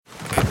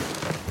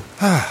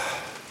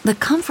The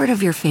comfort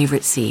of your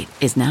favorite seat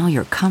is now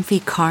your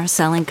comfy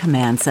car-selling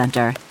command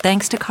center,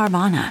 thanks to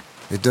Carvana.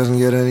 It doesn't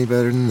get any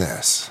better than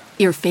this.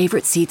 Your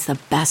favorite seat's the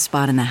best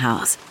spot in the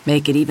house.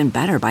 Make it even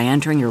better by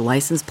entering your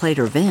license plate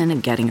or VIN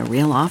and getting a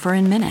real offer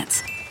in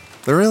minutes.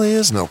 There really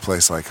is no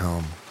place like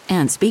home.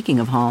 And speaking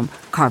of home,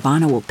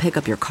 Carvana will pick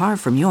up your car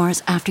from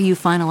yours after you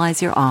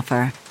finalize your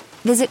offer.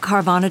 Visit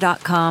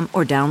Carvana.com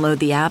or download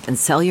the app and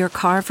sell your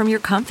car from your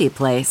comfy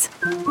place.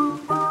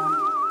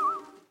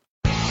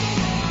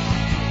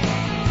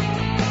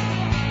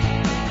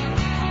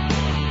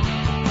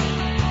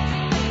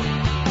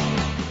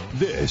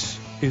 This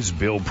is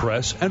Bill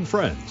Press and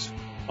Friends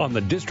on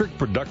the District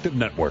Productive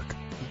Network.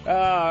 All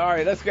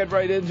right, let's get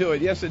right into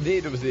it. Yes,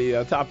 indeed, it was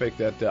the topic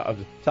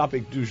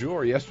du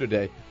jour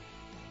yesterday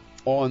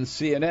on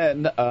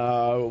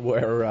CNN,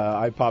 where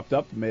I popped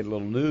up and made a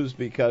little news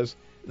because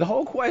the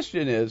whole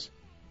question is,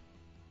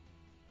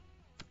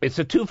 it's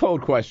a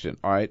twofold question,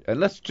 all right? And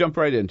let's jump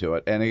right into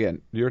it. And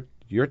again,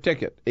 your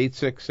ticket,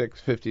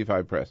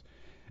 866-55-PRESS.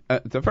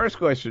 The first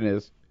question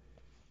is,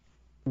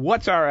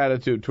 what's our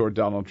attitude toward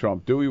Donald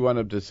Trump? Do we want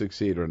him to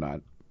succeed or not?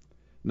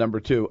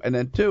 Number two. And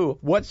then two,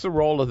 what's the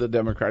role of the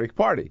Democratic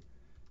Party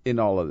in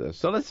all of this?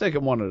 So let's take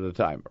them one at a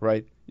time,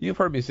 right? You've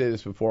heard me say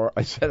this before.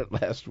 I said it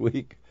last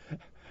week,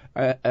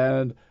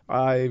 and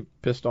I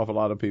pissed off a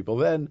lot of people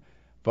then,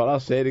 but I'll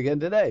say it again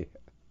today.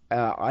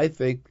 I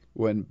think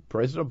when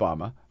President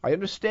Obama, I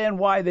understand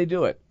why they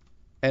do it,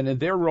 and in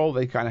their role,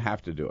 they kind of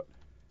have to do it.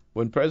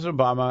 When President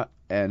Obama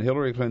and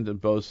Hillary Clinton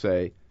both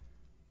say,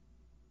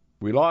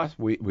 we lost,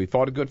 we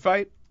fought a good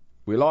fight,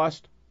 we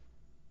lost,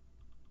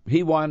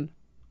 he won,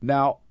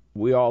 now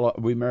we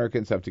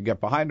Americans have to get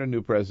behind our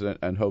new president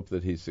and hope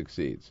that he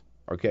succeeds.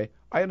 Okay?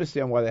 I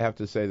understand why they have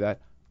to say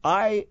that.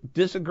 I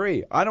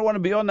disagree. I don't want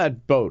to be on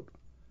that boat.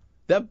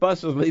 That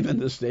bus is leaving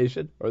the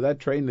station, or that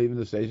train leaving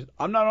the station.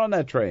 I'm not on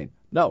that train.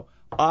 No.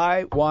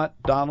 I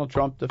want Donald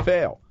Trump to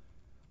fail.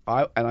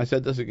 And I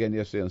said this again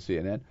yesterday on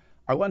CNN.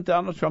 I want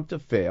Donald Trump to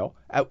fail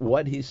at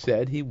what he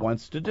said he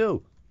wants to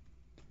do.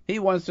 He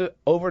wants to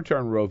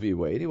overturn Roe v.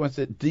 Wade. He wants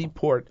to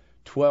deport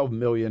 12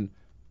 million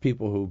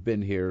people who've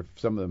been here,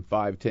 some of them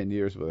 5-10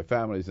 years with their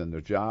families and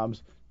their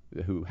jobs,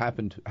 who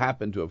happen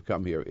to have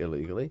come here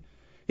illegally.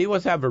 He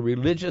wants to have a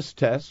religious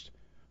test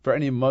for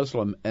any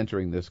Muslim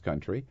entering this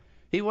country.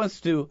 He wants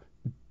to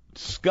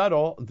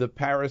scuttle the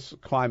Paris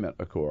Climate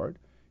Accord.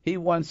 He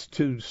wants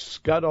to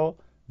scuttle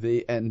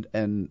and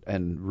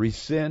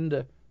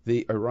rescind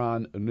the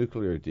Iran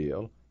nuclear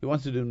deal. He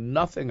wants to do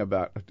nothing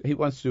about it. He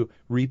wants to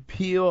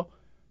repeal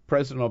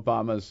President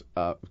Obama's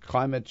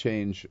climate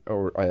change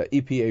or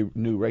EPA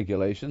new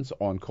regulations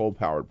on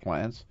coal-powered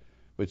plants,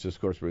 which is,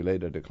 of course,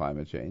 related to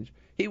climate change.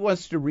 He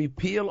wants to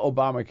repeal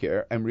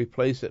Obamacare and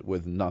replace it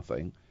with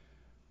nothing.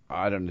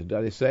 I don't know,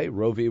 did I say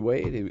Roe v.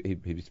 Wade?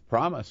 He's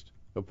promised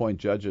to appoint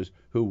judges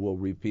who will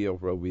repeal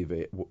Roe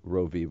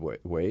v.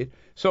 Wade.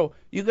 So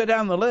you go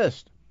down the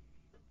list.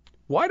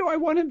 Why do I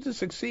want him to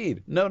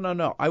succeed?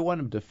 No. I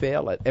want him to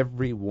fail at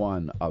every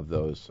one of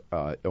those,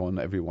 on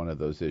every one of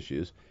those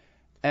issues.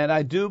 And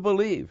I do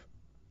believe,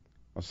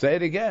 I'll say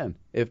it again,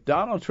 if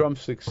Donald Trump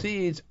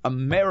succeeds,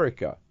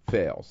 America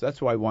fails.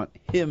 That's why I want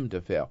him to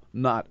fail,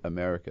 not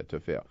America to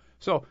fail.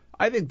 So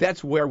I think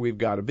that's where we've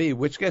got to be,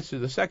 which gets to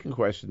the second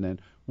question then.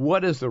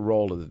 What is the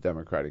role of the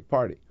Democratic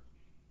Party?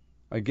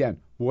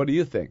 Again, what do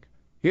you think?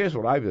 Here's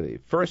what I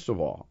believe. First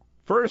of all,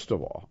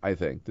 I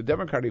think the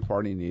Democratic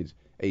Party needs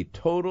a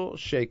total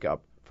shakeup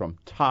from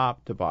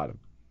top to bottom.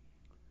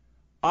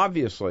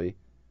 Obviously,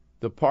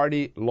 the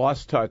party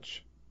lost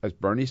touch, as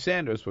Bernie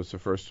Sanders was the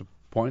first to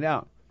point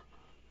out.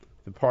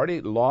 The party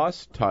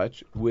lost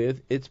touch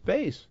with its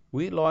base.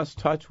 We lost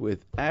touch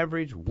with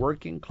average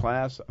working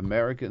class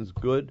Americans,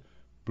 good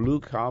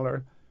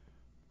blue-collar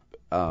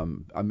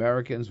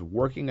Americans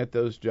working at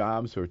those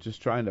jobs who are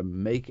just trying to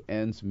make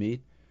ends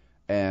meet.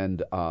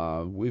 And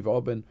we've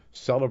all been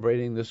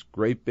celebrating this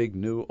great big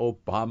new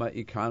Obama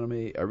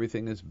economy.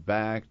 Everything is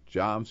back.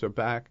 Jobs are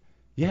back.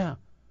 Yeah,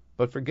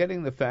 but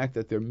forgetting the fact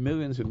that there are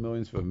millions and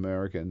millions of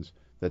Americans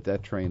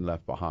that train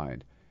left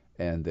behind.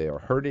 And they are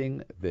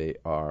hurting. They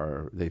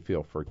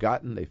feel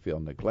forgotten. They feel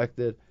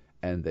neglected.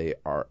 And they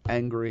are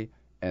angry.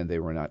 And they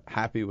were not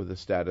happy with the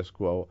status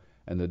quo.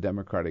 And the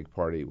Democratic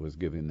Party was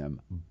giving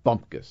them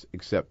bumpkus,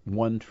 except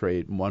one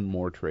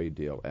more trade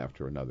deal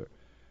after another.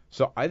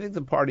 So I think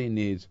the party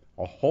needs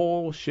a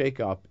whole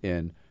shake-up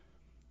in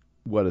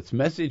what its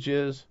message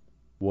is,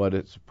 what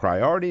its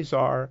priorities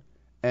are,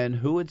 and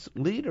who its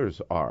leaders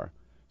are.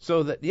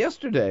 So that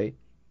yesterday,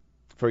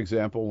 for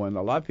example, when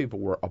a lot of people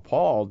were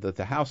appalled that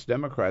the House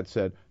Democrats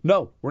said,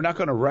 no, we're not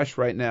going to rush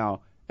right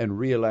now and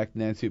reelect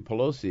Nancy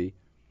Pelosi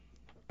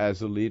as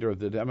the leader of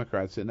the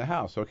Democrats in the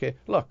House. Okay,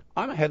 look,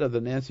 I'm head of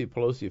the Nancy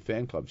Pelosi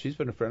fan club. She's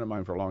been a friend of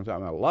mine for a long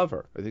time. I love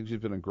her. I think she's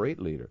been a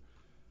great leader.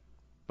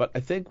 But I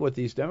think what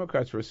these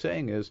Democrats were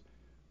saying is,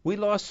 we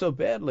lost so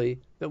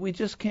badly that we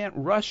just can't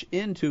rush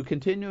into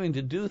continuing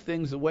to do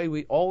things the way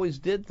we always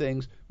did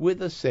things with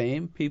the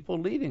same people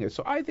leading it.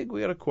 So I think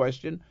we ought to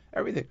question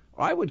everything.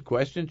 I would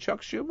question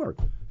Chuck Schumer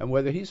and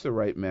whether he's the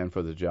right man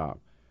for the job.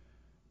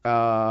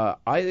 I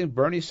think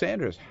Bernie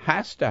Sanders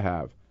has to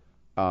have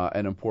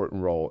an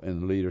important role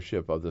in the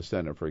leadership of the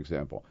Senate, for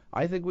example.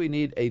 I think we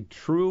need a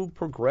true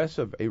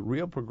progressive, a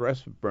real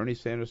progressive Bernie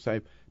Sanders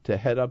type to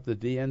head up the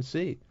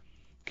DNC.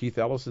 Keith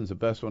Ellison's the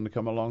best one to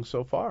come along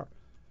so far.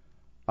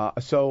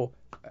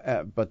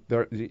 But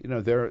there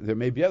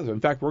may be others.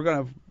 In fact, we're going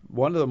to have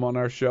one of them on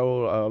our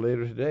show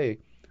later today,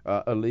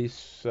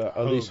 Elise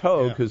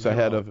Hogue, who's the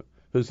head of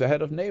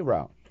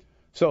NARAL.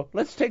 So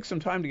let's take some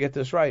time to get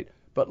this right.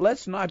 But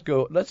let's not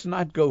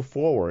go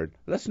forward.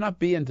 Let's not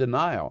be in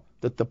denial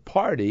that the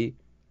party.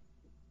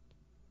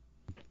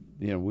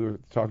 We were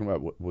talking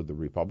about would the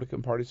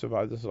Republican Party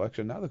survive this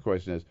election? Now the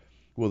question is,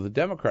 will the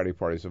Democratic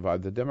Party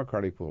survive? The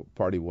Democratic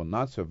Party will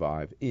not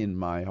survive, in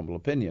my humble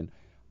opinion,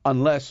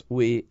 unless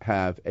we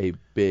have a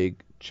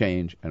big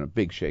change and a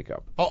big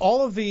shakeup.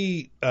 All of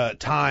the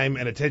time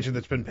and attention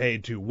that's been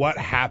paid to what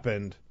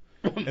happened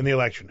in the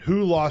election,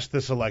 who lost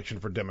this election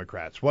for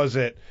Democrats? Was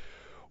it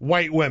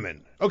white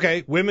women?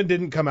 Okay, women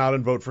didn't come out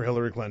and vote for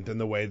Hillary Clinton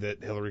the way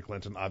that Hillary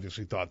Clinton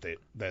obviously thought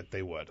that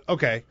they would.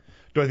 Okay,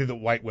 do I think that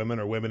white women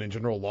or women in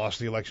general lost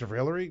the election for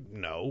Hillary?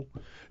 No.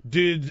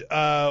 Did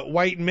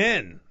white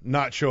men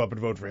not show up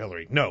and vote for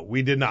Hillary? No,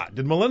 we did not.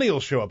 Did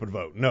millennials show up and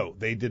vote? No,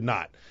 they did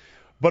not.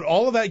 But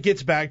all of that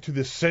gets back to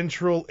the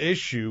central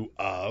issue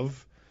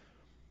of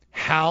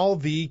how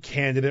the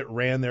candidate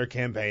ran their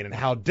campaign and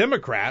how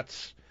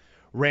Democrats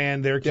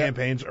ran their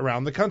campaigns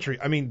around the country.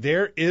 I mean,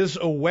 there is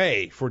a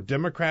way for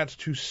Democrats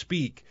to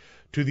speak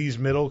to these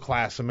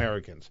middle-class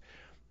Americans.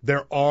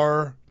 There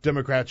are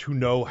Democrats who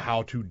know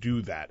how to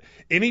do that.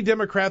 Any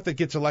Democrat that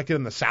gets elected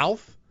in the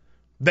South,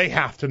 they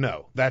have to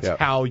know. That's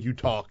how you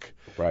talk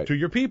to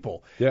your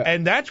people. Yeah.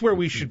 And that's where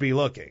we should be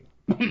looking.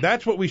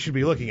 That's what we should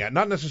be looking at,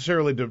 not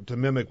necessarily to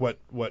mimic what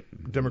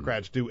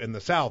Democrats do in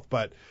the South,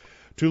 but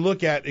to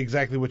look at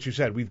exactly what you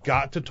said. We've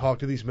got to talk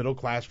to these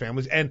middle-class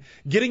families, and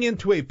getting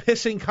into a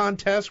pissing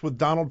contest with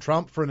Donald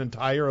Trump for an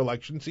entire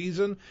election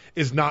season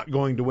is not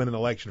going to win an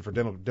election for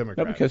Democrats.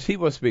 No, because he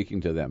was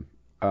speaking to them,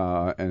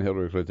 and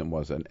Hillary Clinton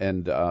wasn't.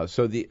 And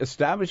so the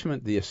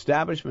establishment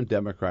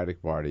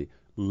Democratic Party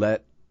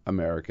let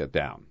America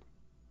down.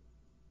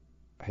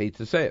 I hate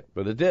to say it,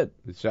 but it did.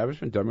 The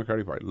establishment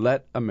Democratic Party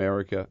let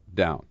America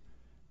down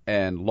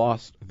and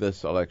lost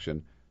this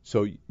election.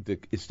 So the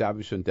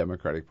establishment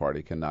Democratic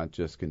Party cannot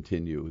just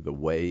continue the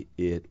way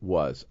it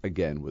was,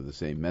 again, with the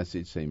same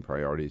message, same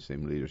priorities,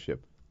 same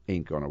leadership.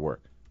 Ain't going to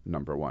work,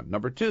 number one.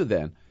 Number two,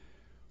 then,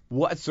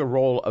 what's the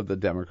role of the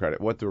Democratic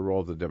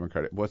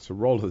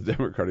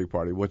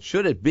Party? What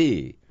should it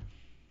be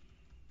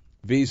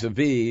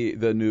vis-a-vis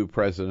the new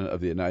president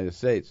of the United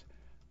States?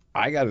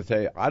 I got to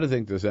tell you, I don't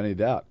think there's any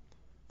doubt.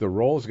 The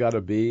role's got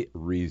to be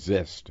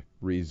resist.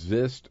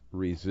 Resist,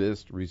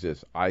 resist,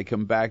 resist. I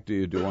come back to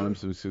you. Do you want him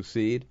to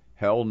succeed?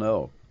 Hell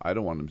no. I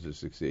don't want him to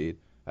succeed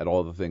at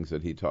all the things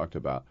that he talked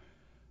about.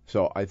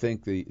 So I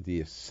think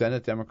the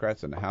Senate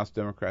Democrats and the House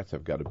Democrats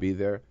have got to be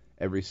there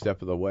every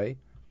step of the way.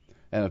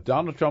 And if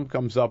Donald Trump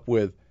comes up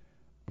with,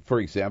 for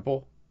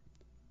example,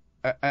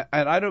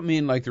 and I don't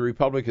mean like the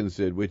Republicans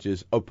did, which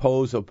is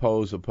oppose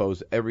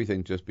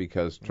everything just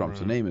because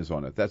Trump's name is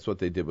on it. That's what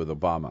they did with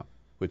Obama,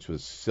 which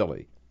was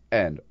silly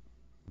and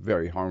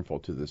very harmful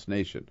to this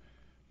nation.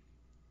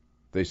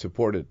 They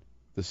supported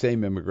the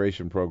same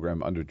immigration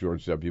program under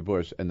George W.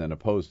 Bush and then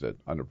opposed it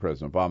under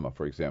President Obama,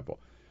 for example.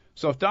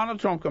 So if Donald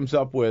Trump comes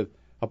up with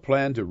a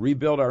plan to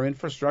rebuild our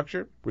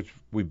infrastructure, which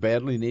we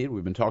badly need,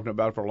 we've been talking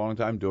about it for a long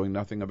time, doing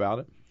nothing about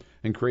it,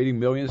 and creating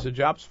millions of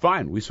jobs,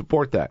 fine, we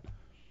support that.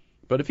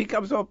 But if he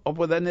comes up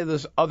with any of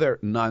this other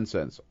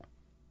nonsense,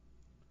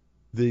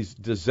 these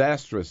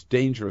disastrous,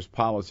 dangerous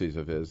policies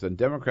of his, then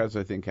Democrats,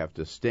 I think, have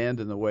to stand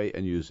in the way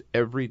and use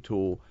every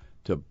tool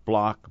to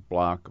block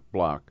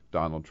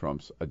Donald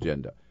Trump's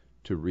agenda,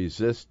 to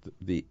resist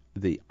the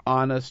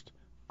honest,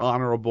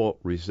 honorable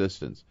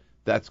resistance.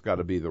 That's got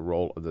to be the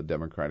role of the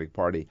Democratic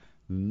Party,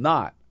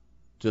 not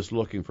just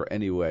looking for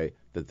any way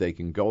that they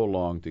can go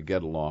along to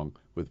get along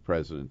with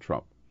President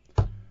Trump.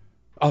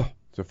 Oh,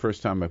 it's the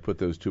first time I put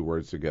those two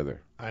words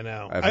together. I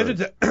know. I should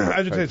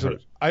tell you something.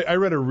 I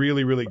read a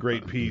really, really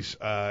great piece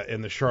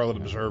in the Charlotte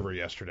Observer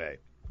yesterday.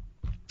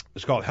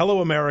 It's called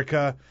Hello,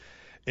 America.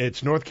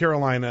 It's North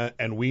Carolina,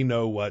 and we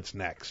know what's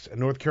next. And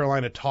North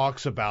Carolina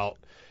talks about,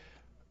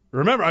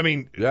 remember, I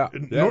mean,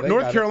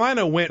 North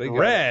Carolina went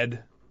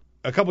red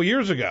a couple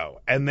years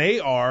ago, and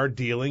they are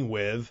dealing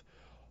with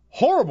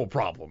horrible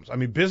problems. I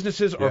mean,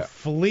 businesses are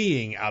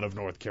fleeing out of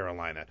North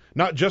Carolina,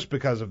 not just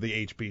because of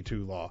the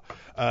HB2 law.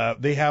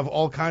 They have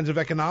all kinds of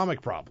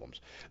economic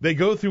problems. They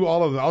go through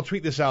all of them. I'll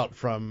tweet this out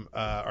from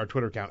our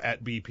Twitter account,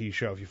 @BP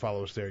Show. If you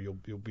follow us there, you'll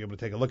be able to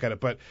take a look at it.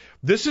 But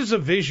this is a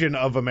vision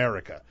of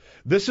America.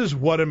 This is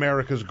what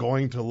America's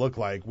going to look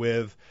like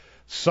with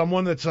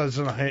someone that's as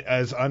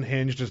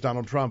unhinged as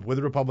Donald Trump, with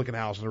a Republican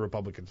House and a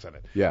Republican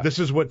Senate. Yeah. This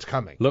is what's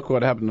coming. Look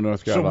what happened to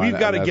North Carolina. So we've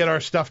got to get our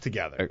stuff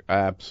together.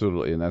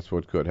 Absolutely, and that's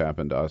what could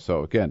happen to us.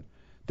 So, again,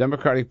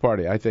 Democratic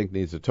Party, I think,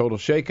 needs a total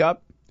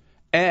shake-up,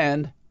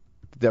 and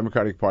the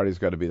Democratic Party's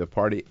got to be the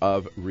party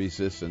of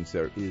resistance.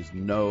 There is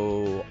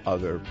no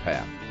other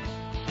path.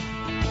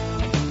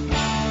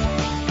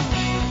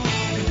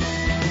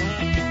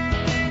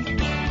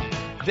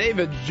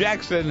 David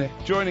Jackson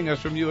joining us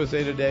from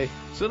USA Today.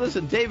 So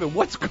listen, David,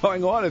 what's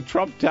going on at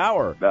Trump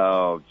Tower?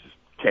 Oh, just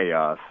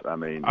chaos. I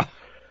mean,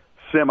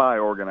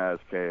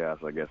 semi-organized chaos,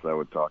 I guess I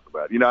would talk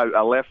about.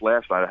 I left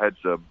last night. I had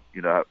some,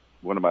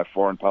 one of my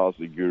foreign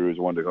policy gurus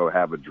wanted to go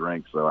have a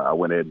drink, so I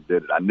went ahead and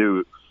did it. I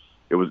knew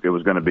it was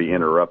going to be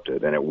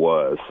interrupted, and it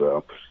was.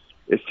 So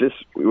it's just,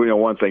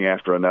 one thing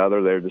after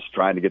another. They're just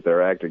trying to get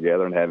their act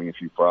together and having a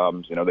few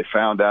problems. They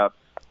found out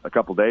a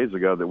couple days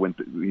ago that when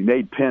we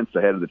made Pence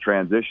the head of the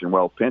transition,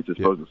 well, Pence is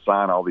supposed to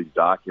sign all these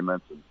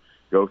documents and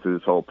go through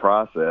this whole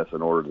process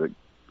in order to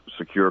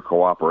secure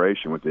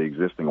cooperation with the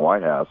existing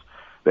White House.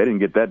 They didn't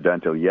get that done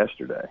until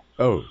yesterday.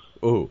 Oh.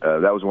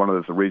 That was one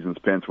of the reasons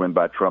Pence went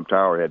by Trump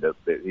Tower.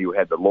 He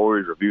had the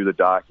lawyers review the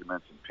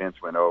documents, and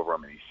Pence went over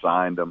them and he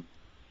signed them.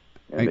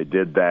 And they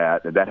did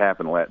that. And that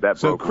happened.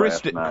 So broke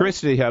last night.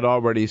 Christie had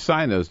already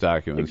signed those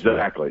documents.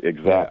 Exactly.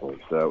 Yeah.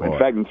 So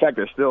in fact,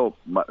 there's still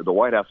the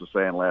White House was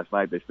saying last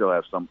night they still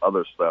have some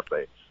other stuff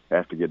they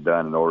have to get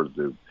done in order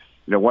to.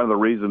 One of the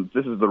reasons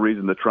this is the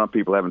reason the Trump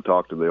people haven't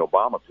talked to the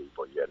Obama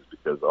people yet is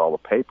because all the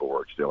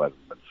paperwork still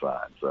hasn't been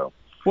signed. So.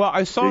 Well,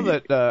 I saw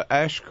that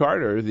Ash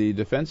Carter, the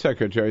defense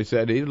secretary,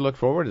 said he'd look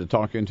forward to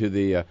talking to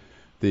the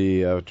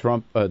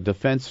Trump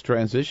defense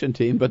transition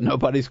team, but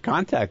nobody's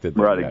contacted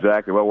them. Right, yet.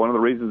 Exactly. Well, one of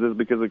the reasons is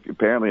because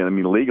apparently,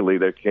 legally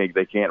they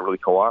can't really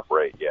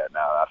cooperate yet.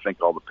 Now, I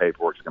think all the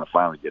paperwork is going to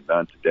finally get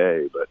done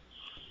today, but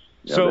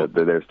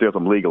there's still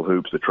some legal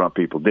hoops the Trump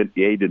people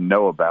didn't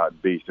know about,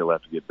 and B, still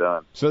have to get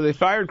done. So they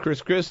fired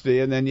Chris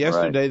Christie, and then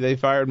yesterday they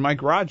fired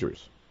Mike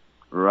Rogers.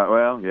 Right.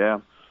 Well, yeah.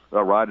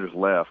 Well, Rogers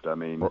left. I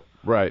mean,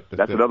 right.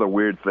 That's another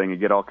weird thing. You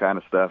get all kind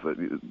of stuff.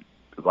 A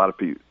lot of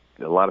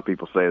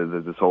people say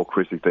that this whole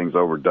Christie thing's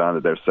overdone.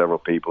 That there's several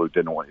people who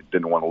didn't want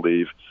to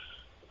leave.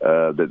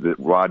 That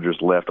Rogers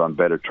left on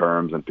better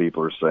terms than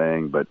people are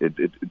saying. But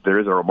there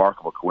is a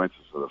remarkable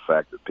coincidence of the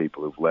fact that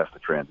people who've left the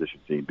transition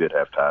team did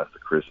have ties to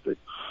Christie.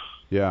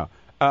 Yeah.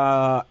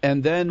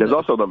 And then they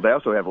also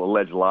have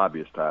alleged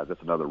lobbyist ties.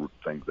 That's another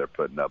thing they're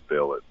putting up,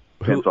 Bill.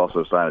 Pence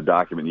also signed a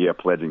document,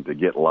 pledging to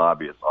get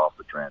lobbyists off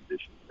the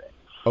transition thing.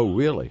 Oh,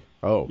 really?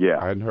 Oh,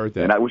 yeah. I hadn't heard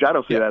that. Which I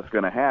don't see that's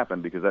going to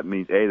happen because that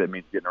means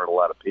getting rid of a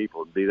lot of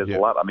people. And B, there's a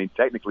lot. I mean,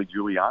 technically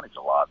Giuliani's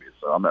a lobbyist,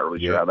 so I'm not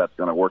really sure how that's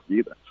going to work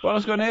either. Well, I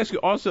was going to ask you.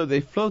 Also, they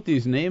float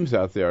these names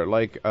out there,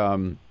 like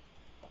John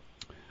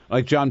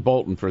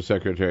Bolton for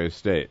Secretary of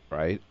State,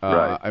 right?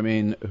 Right. I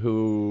mean,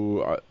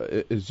 who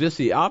is just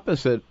the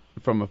opposite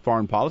from a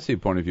foreign policy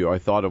point of view. I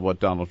thought of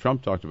what Donald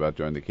Trump talked about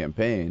during the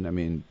campaign. I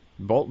mean,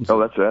 Bolton's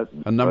that's it.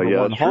 A number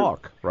one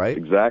hawk, right?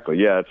 Exactly.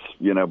 Yeah,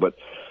 but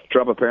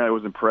Trump apparently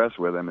was impressed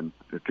with him, and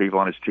the people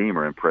on his team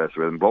are impressed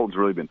with him. Bolton's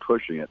really been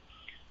pushing it.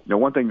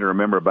 One thing to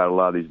remember about a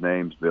lot of these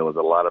names, Bill, is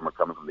a lot of them are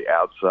coming from the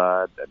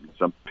outside. I mean,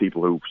 some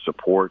people who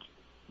support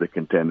the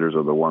contenders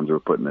are the ones who are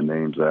putting the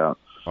names out.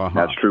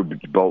 That's true.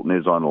 Bolton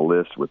is on the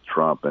list with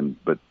Trump,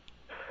 but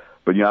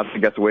I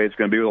think that's the way it's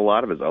going to be with a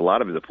lot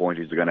of his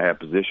appointees are going to have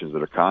positions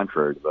that are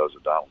contrary to those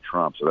of Donald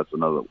Trump. So that's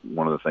another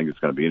one of the things that's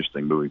going to be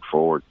interesting moving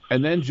forward.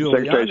 And then Giuliani.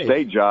 Secretary of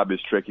State job is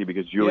tricky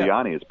because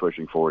Giuliani is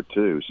pushing for it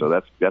too.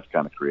 So that's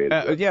kind of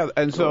creative.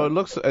 And so it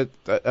looks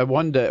at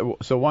one day.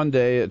 So one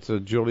day it's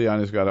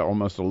Giuliani's got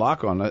almost a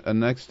lock on it,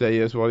 and the next day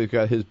is he's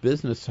got his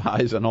business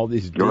ties and all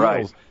these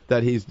deals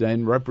that he's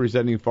then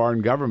representing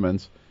foreign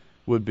governments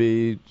would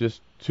be just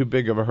too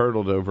big of a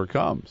hurdle to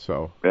overcome.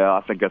 So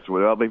I think that's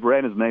what they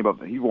ran his name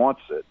up. He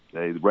wants it.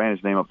 They ran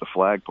his name up the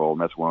flagpole,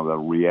 and that's one of the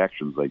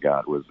reactions they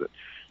got was that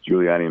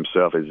Giuliani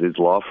himself, his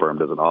law firm,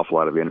 does an awful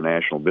lot of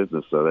international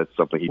business, so that's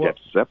something he'd have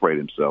to separate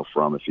himself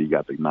from if he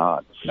got the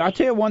nod. Now, I'll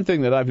tell you one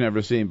thing that I've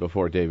never seen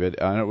before, David.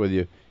 I don't know with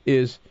you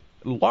is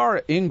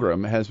Laura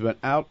Ingraham has been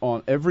out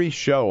on every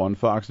show on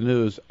Fox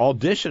News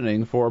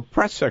auditioning for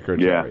press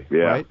secretary.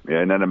 Right? Yeah.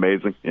 Isn't that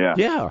amazing?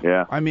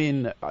 Yeah. I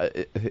mean.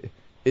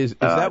 Is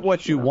that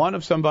what you want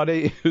of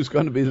somebody who's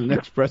going to be the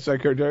next press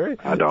secretary?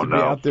 I don't know.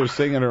 To be out there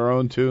singing her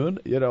own tune?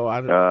 I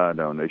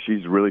don't know.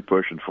 She's really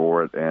pushing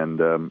for it, and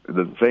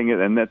the thing is,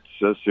 and that's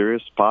a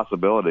serious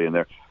possibility.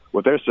 And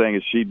what they're saying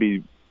is she'd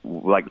be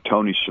like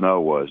Tony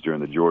Snow was during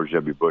the George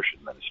W. Bush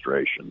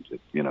administration.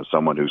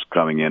 Someone who's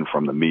coming in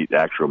from the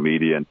actual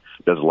media and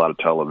does a lot of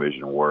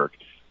television work.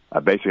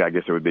 Basically, I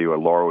guess it would be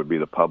Laura would be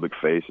the public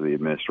face of the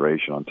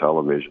administration on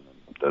television.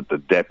 The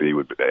deputy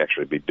would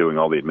actually be doing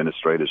all the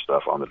administrative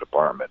stuff on the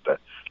department. At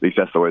least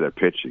that's the way they're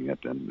pitching it,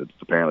 and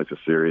apparently it's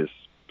a serious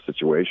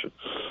situation.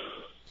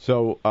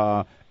 So,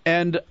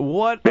 and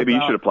what? Maybe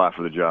you should apply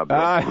for the job.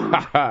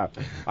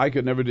 I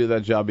could never do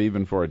that job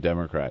even for a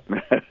Democrat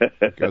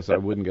because I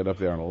wouldn't get up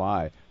there and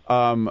lie.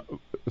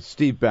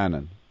 Steve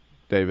Bannon,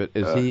 David,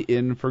 is he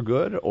in for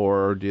good,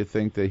 or do you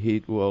think the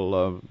heat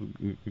will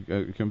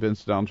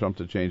convince Donald Trump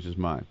to change his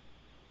mind?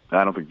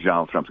 I don't think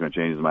Donald Trump's going to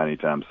change his mind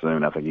anytime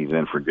soon. I think he's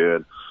in for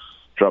good.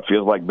 Trump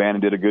feels like Bannon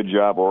did a good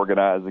job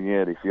organizing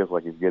it. He feels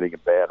like he's getting a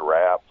bad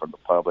rap from the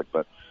public.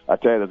 But I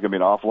tell you, there's going to be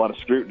an awful lot of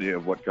scrutiny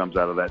of what comes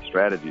out of that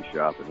strategy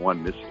shop. And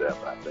one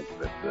misstep, I think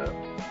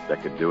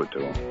that could do it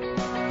to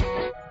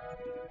him.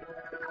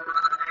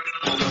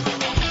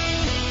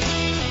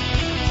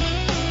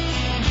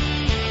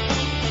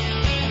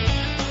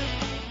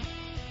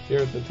 here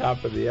at the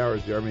top of the hour.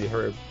 Jeremy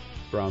Herb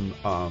from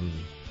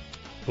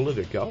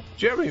Politico.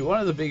 Jeremy,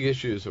 one of the big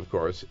issues, of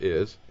course,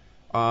 is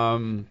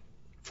the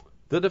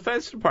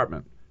Defense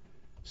Department.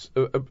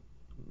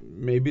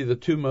 Maybe the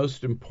two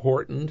most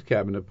important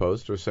cabinet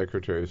posts are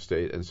Secretary of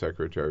State and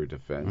Secretary of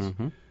Defense.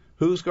 Mm-hmm.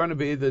 Who's going to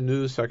be the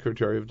new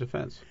Secretary of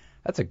Defense?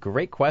 That's a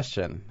great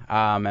question.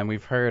 And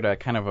we've heard a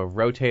kind of a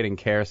rotating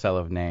carousel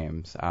of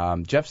names.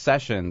 Jeff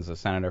Sessions, a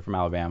senator from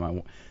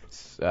Alabama,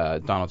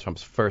 Donald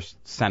Trump's first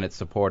Senate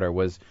supporter,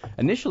 was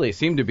initially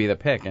seemed to be the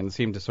pick and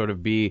seemed to sort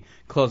of be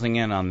closing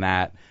in on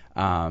that.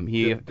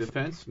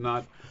 Defense,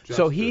 not justice.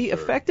 So he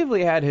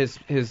effectively had his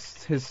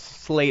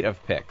slate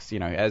of picks,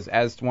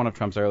 as one of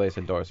Trump's earliest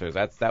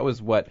endorsers. That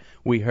was what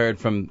we heard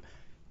from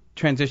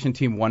Transition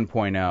Team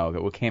 1.0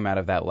 that came out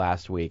of that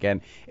last week.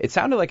 And it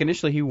sounded like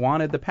initially he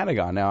wanted the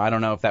Pentagon. Now, I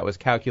don't know if that was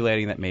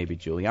calculating that maybe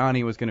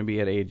Giuliani was going to be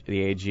at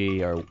the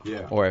AG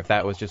or if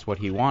that was just what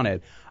he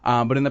wanted.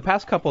 But in the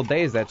past couple of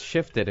days, that's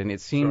shifted, and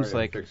it seems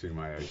like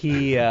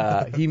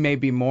he may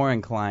be more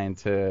inclined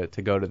to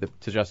go to the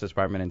Justice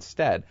Department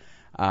instead.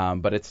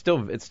 But it's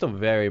still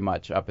very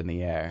much up in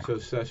the air. So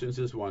Sessions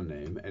is one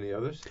name. Any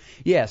others?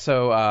 Yeah.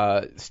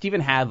 So Stephen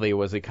Hadley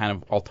was a kind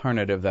of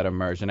alternative that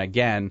emerged, and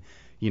again,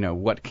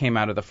 what came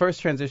out of the first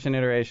transition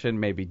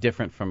iteration may be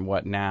different from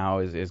what now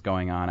is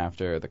going on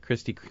after the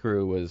Christie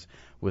crew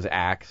was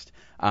axed.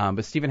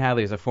 But Stephen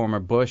Hadley is a former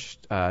Bush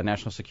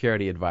national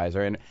security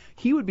advisor, and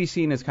he would be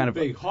seen as kind of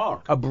big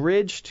hawk, a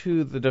bridge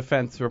to the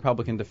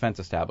Republican defense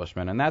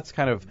establishment, and that's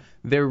kind of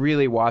they're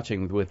really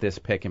watching with this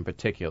pick in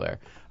particular.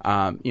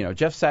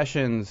 Jeff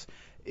Sessions,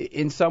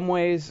 in some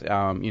ways,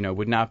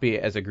 would not be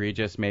as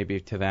egregious maybe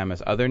to them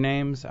as other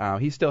names.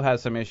 He still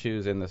has some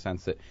issues in the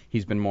sense that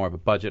he's been more of a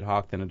budget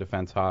hawk than a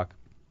defense hawk.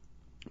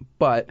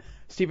 But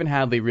Stephen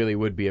Hadley really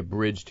would be a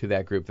bridge to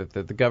that group, that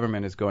the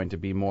government is going to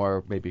be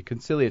more maybe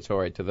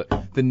conciliatory to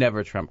the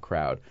never-Trump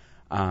crowd.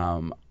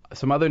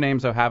 Some other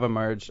names, though, have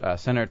emerged.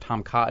 Senator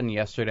Tom Cotton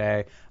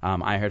yesterday,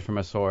 I heard from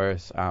a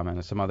source,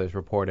 and some others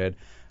reported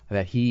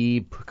that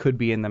he could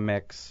be in the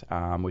mix,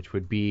 which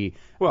would be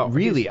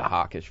really a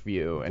hawkish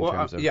view in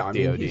terms of DOD.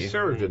 He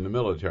served in the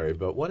military,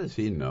 but what does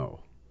he know?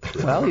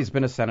 Well, he's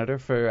been a senator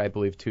for, I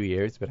believe, 2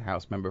 years. He's been a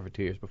House member for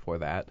 2 years before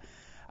that.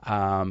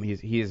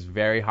 He is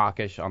very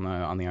hawkish on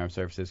the Armed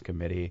Services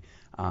Committee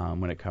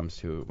when it comes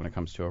to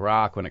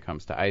Iraq, when it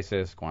comes to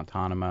ISIS,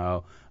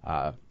 Guantanamo,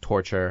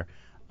 torture.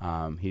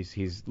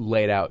 He's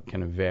laid out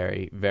kind of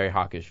very, very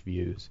hawkish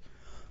views.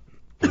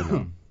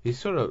 He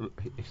sort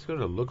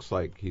of looks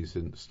like he's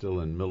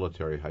still in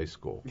military high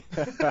school.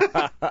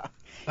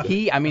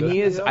 He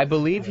is. I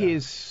believe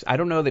he's. I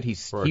don't know that he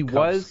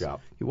was.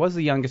 Scout. He was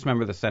the youngest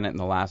member of the Senate in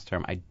the last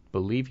term. I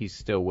believe he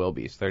still will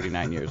be. He's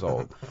 39 years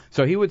old.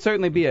 So he would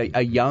certainly be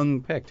a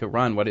young pick to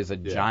run what is a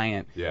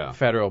giant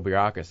federal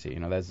bureaucracy.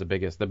 That's the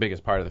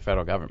biggest part of the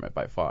federal government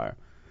by far.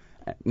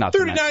 Not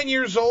 39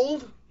 years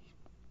old.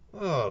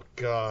 Oh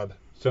God.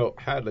 So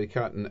Hadley,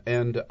 Cotton,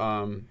 and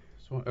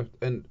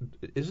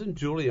isn't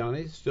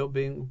Giuliani still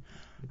being?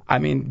 I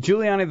mean,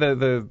 Giuliani,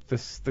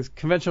 the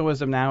conventional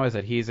wisdom now is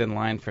that he's in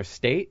line for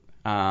state,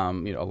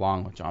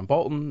 along with John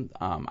Bolton.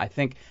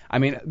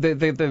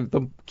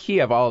 The key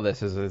of all of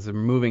this is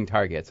moving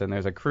targets, and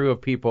there's a crew of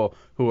people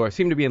who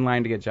seem to be in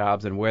line to get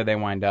jobs, and where they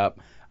wind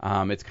up,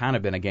 it's kind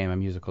of been a game of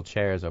musical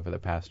chairs over the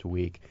past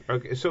week.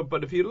 Okay,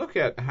 but if you look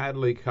at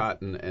Hadley,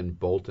 Cotton, and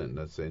Bolton,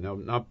 let's say, no,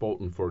 not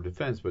Bolton for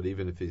defense, but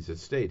even if he's at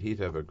state, he'd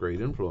have a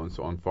great influence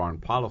on foreign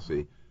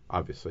policy,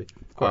 obviously,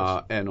 of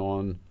course, and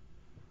on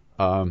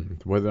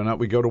whether or not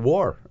we go to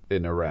war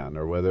in Iran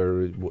or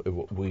whether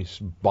we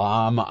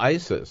bomb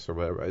ISIS or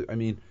whatever. I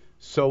mean,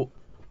 so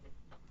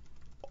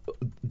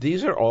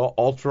these are all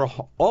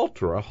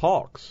ultra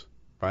hawks,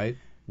 right?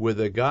 With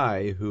a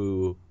guy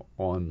who,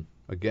 when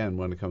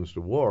it comes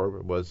to war,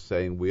 was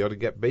saying we ought to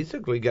get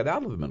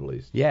out of the Middle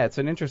East. Yeah, it's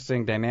an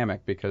interesting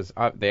dynamic because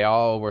they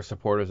all were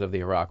supporters of the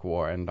Iraq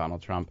War, and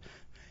Donald Trump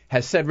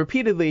has said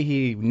repeatedly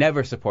he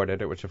never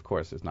supported it, which of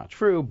course is not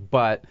true,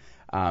 but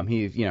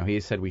he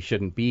said we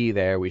shouldn't be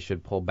there, we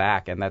should pull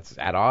back, and that's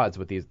at odds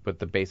with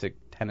the basic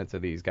tenets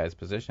of these guys'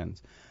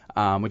 positions,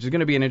 which is going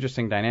to be an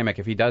interesting dynamic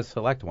if he does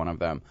select one of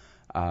them.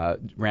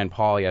 Rand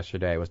Paul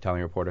yesterday was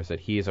telling reporters that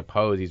he's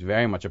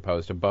very much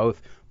opposed to both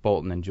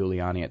Bolton and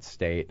Giuliani at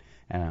state,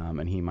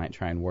 and he might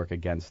try and work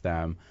against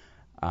them.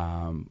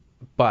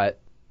 But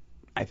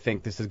I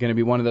think this is going to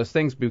be one of those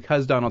things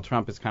because Donald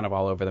Trump is kind of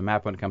all over the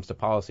map when it comes to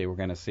policy. We're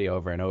going to see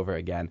over and over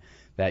again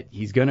that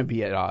he's going to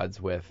be at odds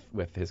with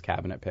his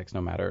cabinet picks, no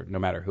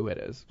matter who it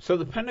is. So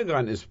the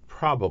Pentagon is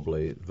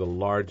probably the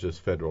largest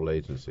federal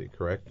agency,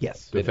 correct?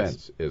 Yes.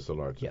 Defense is the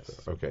largest.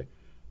 Yes. Okay.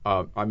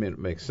 It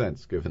makes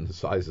sense given the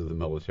size of the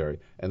military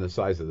and the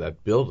size of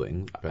that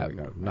building,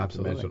 Pentagon, not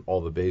to mention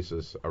all the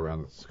bases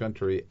around this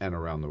country and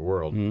around the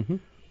world. Mm-hmm.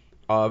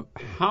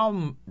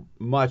 How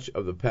much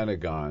of the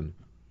Pentagon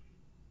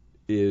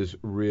is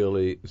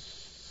really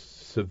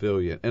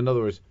civilian? In other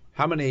words,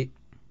 how many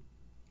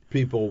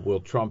people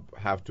will Trump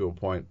have to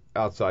appoint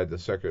outside the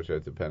Secretary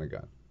of the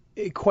Pentagon?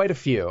 Quite a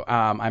few.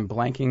 I'm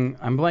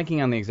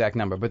blanking on the exact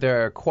number, but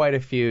there are quite a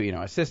few,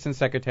 assistant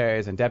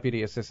secretaries and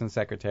deputy assistant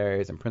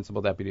secretaries and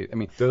principal deputies. I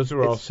mean, those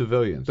are all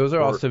civilians. Those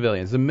are all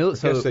civilians. I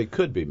guess they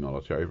could be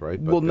military,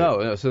 right? But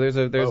no. So there's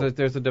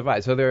a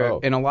divide. So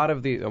in a lot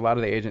of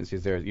the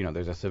agencies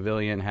there's a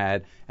civilian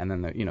head, and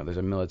then there's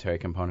a military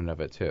component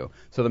of it too.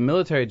 So the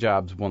military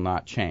jobs will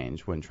not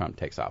change when Trump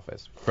takes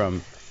office.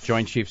 From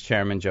Joint Chiefs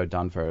Chairman Joe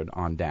Dunford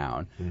on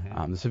down,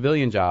 the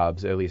civilian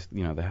jobs, at least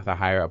the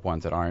higher up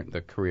ones that aren't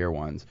the career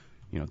ones,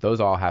 those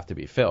all have to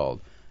be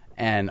filled.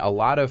 And a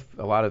lot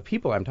of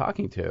people I'm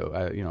talking to,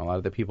 a lot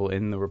of the people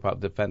in the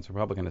defense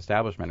Republican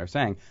establishment are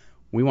saying,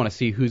 we want to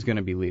see who's going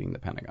to be leading the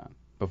Pentagon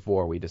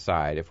before we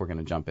decide if we're going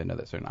to jump into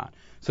this or not.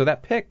 So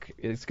that pick,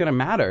 it's going to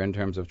matter in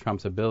terms of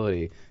Trump's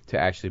ability to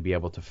actually be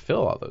able to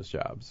fill all those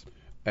jobs.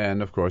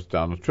 And, of course,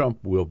 Donald Trump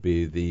will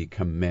be the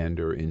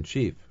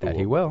commander-in-chief. That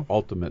he will.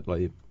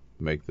 Ultimately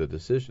make the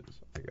decisions,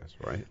 I guess,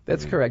 right?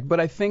 That's correct. But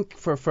I think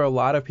for a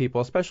lot of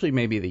people, especially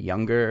maybe the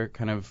younger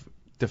kind of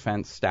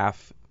defense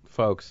staff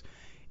folks,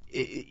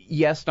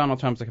 yes, Donald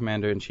Trump's the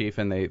commander-in-chief,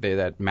 and they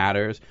that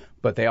matters,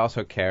 but they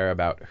also care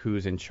about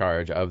who's in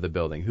charge of the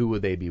building. Who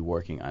would they be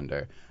working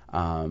under?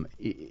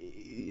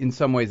 In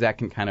some ways, that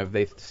can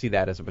they see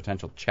that as a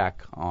potential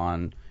check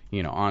on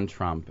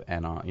Trump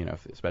and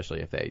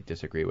especially if they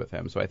disagree with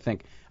him. So I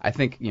think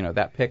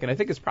that pick, and I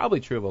think it's probably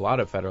true of a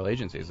lot of federal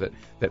agencies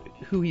that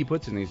who he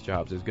puts in these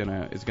jobs is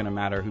gonna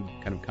matter who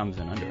kind of comes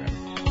in under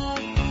him.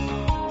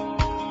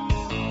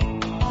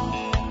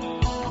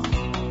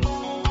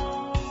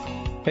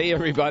 Hey,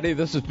 everybody,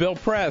 this is Bill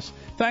Press.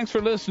 Thanks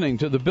for listening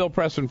to the Bill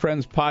Press and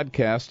Friends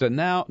podcast. And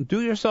now, do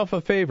yourself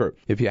a favor.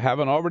 If you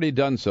haven't already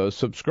done so,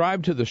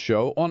 subscribe to the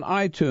show on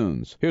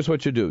iTunes. Here's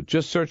what you do.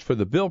 Just search for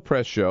the Bill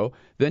Press Show.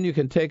 Then you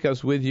can take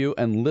us with you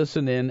and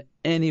listen in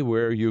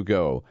anywhere you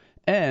go.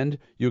 And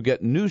you'll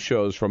get new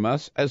shows from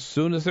us as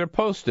soon as they're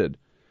posted.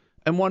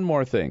 And one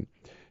more thing.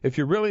 If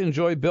you really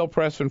enjoy Bill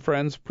Press and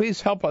Friends,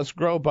 please help us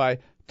grow by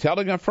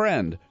telling a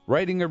friend,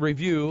 writing a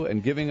review,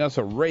 and giving us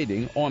a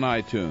rating on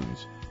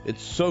iTunes.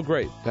 It's so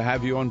great to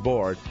have you on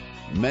board.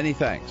 Many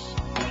thanks.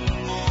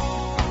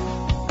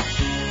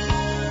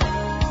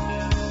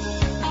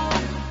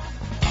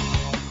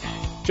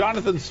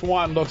 Jonathan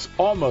Swan looks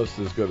almost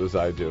as good as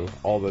I do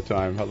all the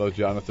time. Hello,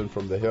 Jonathan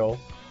from the Hill.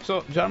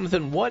 So,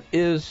 Jonathan, what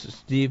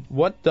does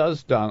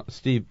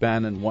Steve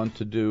Bannon want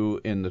to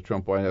do in the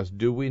Trump White House?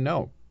 Do we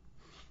know?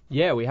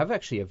 Yeah, we have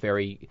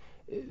actually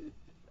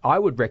I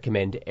would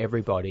recommend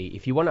everybody,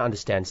 if you want to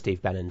understand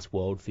Steve Bannon's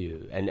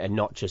worldview and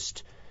not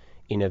just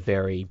in a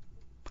very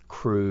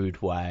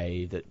crude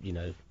way that,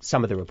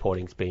 some of the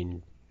reporting's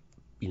been,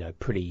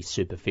 pretty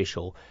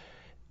superficial.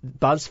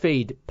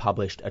 BuzzFeed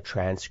published a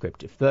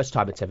transcript, first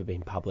time it's ever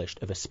been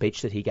published, of a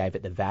speech that he gave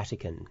at the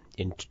Vatican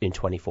in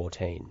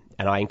 2014.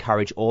 And I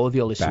encourage all of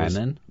your listeners...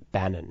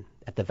 Bannon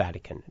at the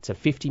Vatican. It's a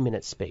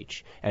 50-minute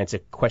speech, and it's a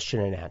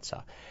question and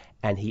answer.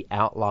 And he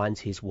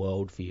outlines his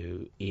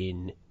worldview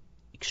in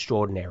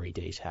extraordinary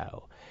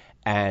detail.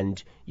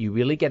 And you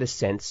really get a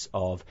sense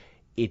of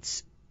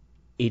it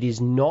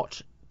is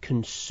not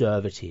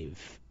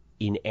conservative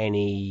in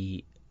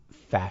any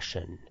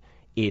fashion.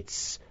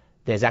 There's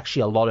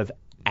actually a lot of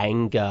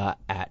anger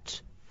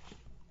at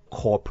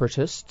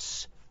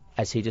corporatists,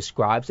 as he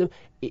describes them.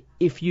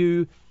 If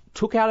you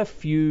took out a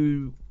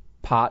few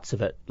parts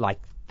of it,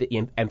 like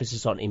the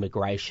emphasis on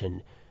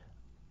immigration,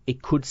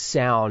 it could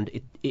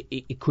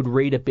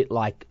read a bit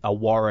like a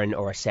Warren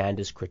or a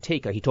Sanders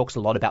critique. He talks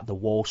a lot about the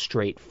Wall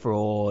Street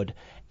fraud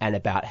and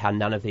about how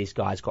none of these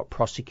guys got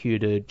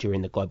prosecuted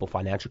during the global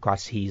financial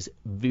crisis. He's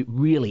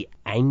really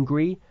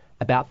angry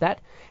about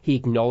that. He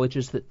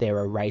acknowledges that there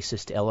are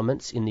racist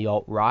elements in the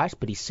alt-right,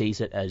 but he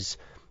sees it as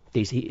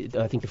I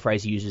think the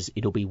phrase he uses,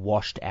 it'll be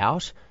washed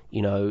out.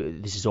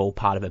 This is all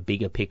part of a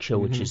bigger picture,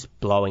 which is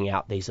blowing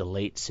out these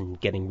elites and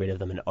getting rid of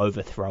them and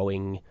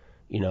overthrowing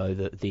the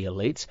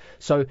elites.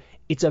 So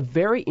it's a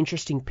very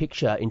interesting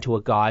picture into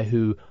a guy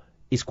who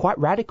is quite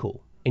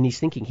radical in his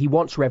thinking. He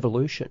wants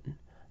revolution.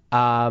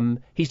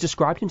 He's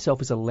described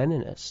himself as a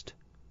Leninist.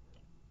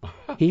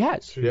 He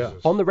has,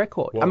 on the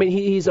record. Whoa. I mean,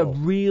 he's a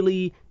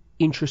really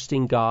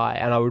interesting guy,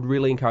 and I would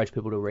really encourage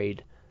people to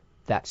read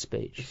that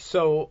speech.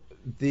 So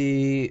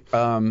the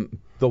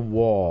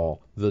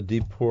wall, the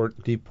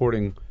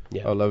deporting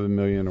 11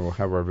 million or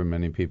however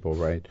many people,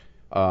 right?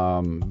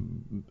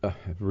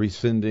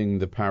 Rescinding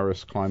the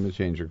Paris climate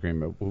change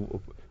agreement,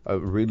 a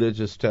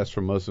religious test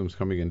for Muslims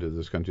coming into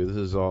this country.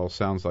 This all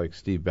sounds like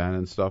Steve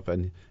Bannon stuff,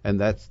 and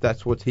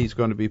that's what he's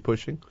going to be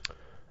pushing.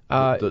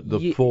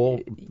 The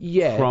full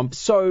Trump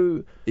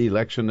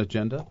election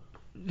agenda.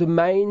 The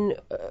main,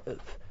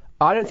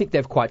 I don't think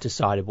they've quite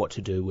decided what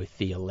to do with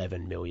the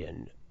 11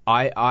 million.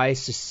 I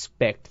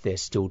suspect they're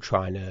still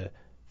trying to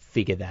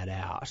figure that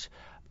out.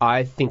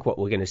 I think what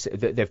we're going to see,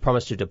 they've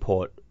promised to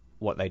deport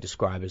what they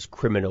describe as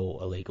criminal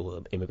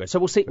illegal immigrants. So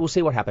we'll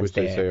see what happens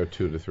there. Which they say are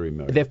 2 to 3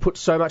 million. They've put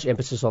so much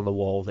emphasis on the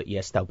wall that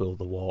yes, they'll build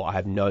the wall. I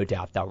have no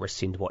doubt they'll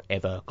rescind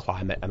whatever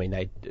climate. I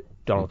mean,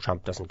 Donald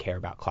Trump doesn't care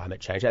about climate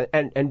change.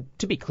 And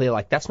to be clear,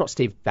 like that's not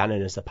Steve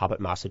Bannon as the puppet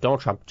master.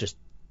 Donald Trump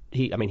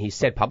he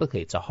said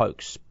publicly it's a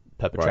hoax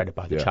perpetrated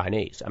by the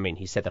Chinese. I mean,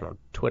 he said that on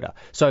Twitter.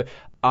 So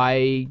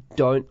I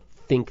don't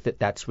think that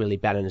that's really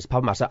Bannon as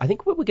puppet master. I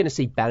think what we're going to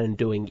see Bannon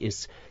doing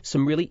is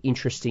some really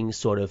interesting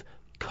sort of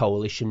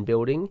coalition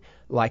building.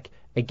 Like,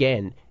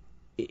 again,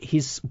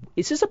 this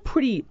is a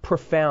pretty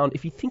profound,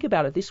 if you think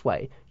about it this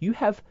way, you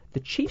have the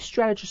chief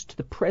strategist to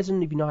the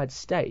President of the United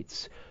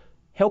States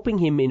helping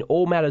him in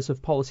all matters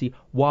of policy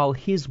while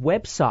his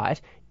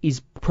website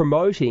is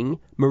promoting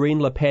Marine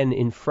Le Pen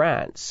in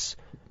France.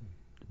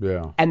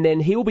 Yeah. And then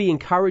he'll be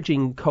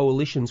encouraging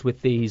coalitions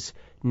with these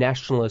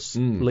nationalist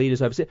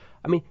leaders overseas.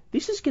 I mean,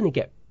 this is going to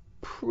get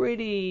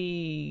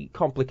pretty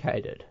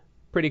complicated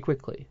pretty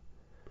quickly.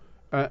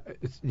 So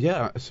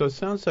it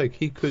sounds like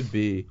he could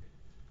be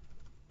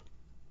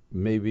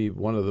maybe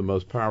one of the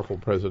most powerful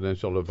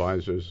presidential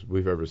advisors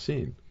we've ever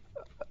seen,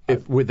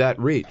 with that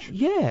reach.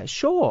 Yeah,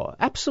 sure,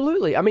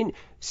 absolutely. I mean,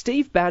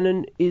 Steve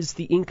Bannon is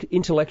the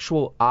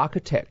intellectual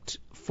architect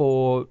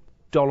for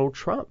Donald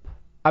Trump.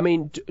 I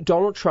mean,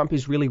 Donald Trump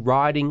is really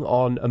riding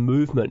on a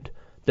movement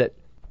that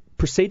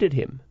preceded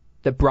him,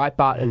 that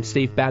Breitbart and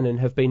Steve Bannon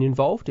have been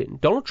involved in.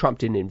 Donald Trump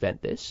didn't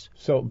invent this.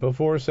 So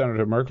before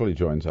Senator Merkley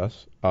joins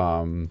us,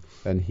 and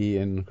he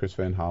and Chris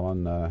Van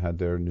Hollen had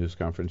their news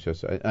conference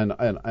yesterday, and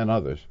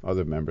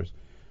other members,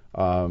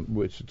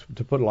 which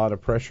to put a lot of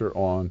pressure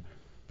on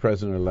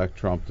President-elect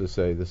Trump to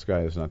say this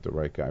guy is not the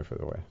right guy for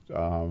the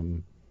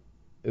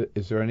West.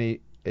 Is there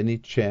any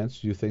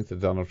chance you think that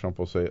Donald Trump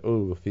will say,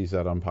 "Oh, if he's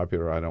that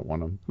unpopular, I don't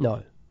want him"?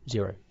 No,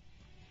 zero.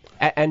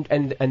 And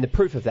the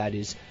proof of that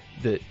is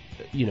that,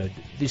 you know,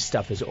 this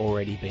stuff has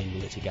already been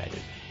litigated.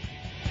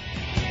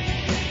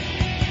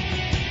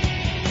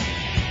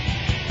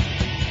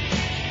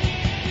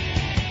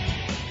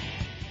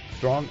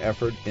 Strong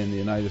effort in the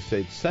United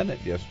States Senate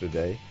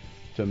yesterday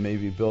to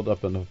maybe build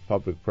up enough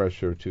public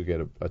pressure to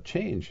get a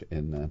change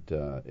in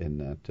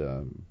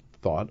that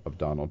thought of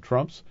Donald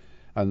Trump's.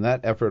 And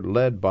that effort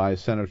led by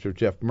Senator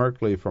Jeff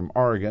Merkley from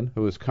Oregon,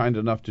 who is kind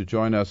enough to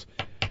join us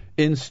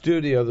in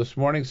studio this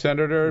morning.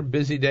 Senator,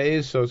 busy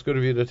days, so it's good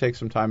of you to take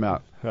some time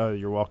out.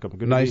 You're welcome.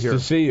 Good nice to be here. to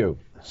see you.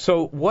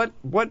 So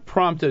what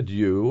prompted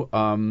you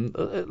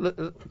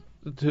to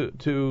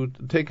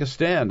take a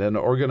stand and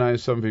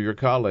organize some of your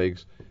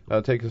colleagues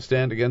take a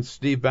stand against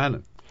Steve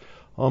Bannon?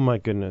 Oh my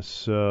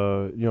goodness!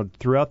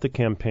 Throughout the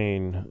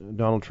campaign,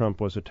 Donald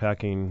Trump was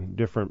attacking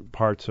different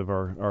parts of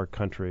our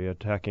country,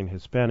 attacking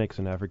Hispanics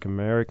and African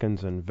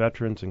Americans and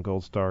veterans and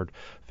gold-starred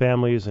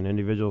families and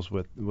individuals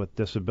with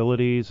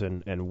disabilities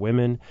and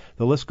women.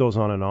 The list goes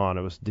on and on.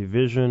 It was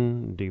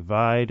division,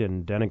 divide,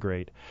 and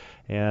denigrate.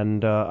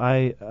 And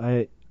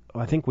I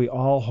think we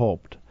all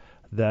hoped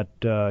that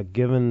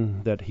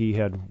given that he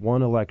had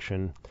won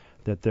election,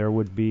 that there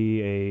would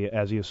be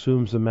as he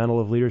assumes the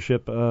mantle of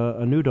leadership,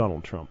 a new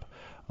Donald Trump.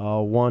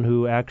 One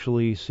who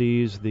actually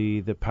sees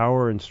the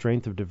power and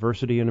strength of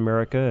diversity in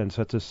America and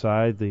sets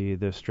aside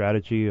the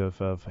strategy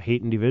of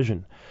hate and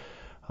division.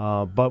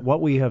 But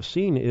what we have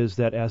seen is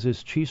that as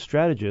his chief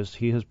strategist,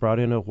 he has brought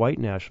in a white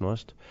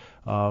nationalist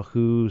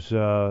whose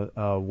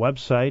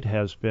website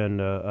has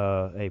been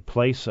a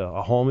place,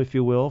 a home, if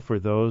you will, for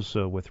those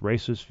with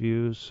racist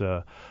views,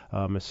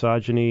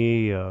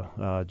 misogyny,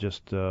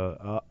 just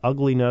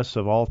ugliness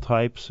of all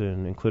types,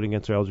 and including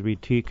against the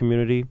LGBT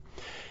community.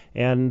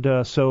 And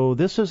so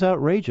this is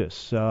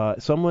outrageous.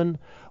 Someone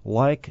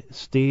like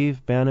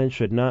Steve Bannon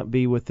should not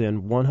be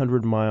within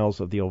 100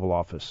 miles of the Oval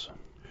Office.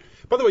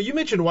 By the way, you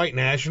mentioned white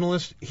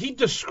nationalist. He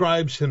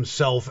describes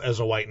himself as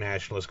a white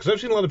nationalist, because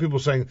I've seen a lot of people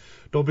saying,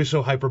 don't be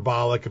so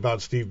hyperbolic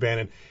about Steve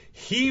Bannon.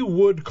 He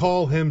would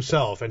call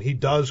himself, and he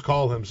does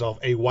call himself,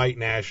 a white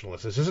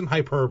nationalist. This isn't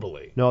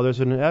hyperbole. No, there's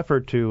an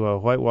effort to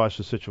whitewash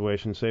the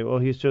situation, say, well,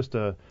 he's just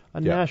a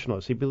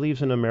nationalist. He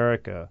believes in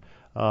America.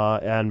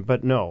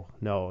 But no,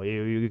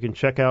 you can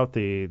check out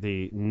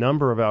the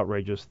number of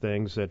outrageous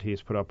things that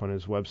he's put up on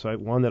his website.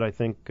 One that I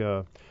think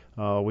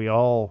we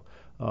all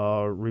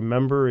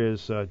remember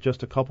is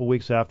just a couple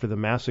weeks after the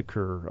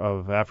massacre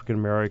of African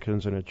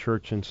Americans in a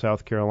church in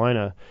South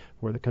Carolina,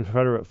 where the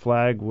Confederate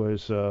flag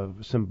was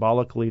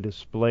symbolically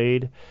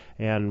displayed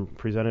and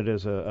presented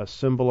as a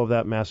symbol of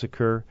that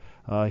massacre.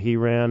 He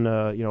ran,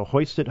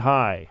 "Hoist It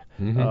High"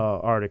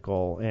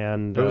 article,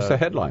 and it was the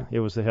headline. It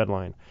was the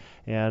headline,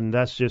 and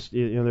that's just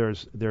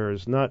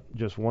there's not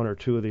just one or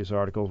two of these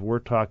articles. We're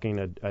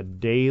talking a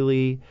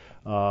daily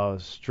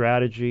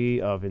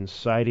strategy of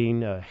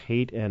inciting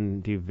hate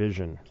and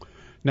division.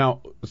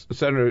 Now,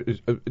 Senator,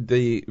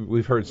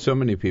 we've heard so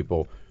many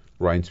people.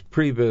 Reince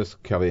Priebus,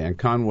 Kellyanne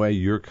Conway,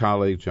 your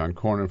colleague John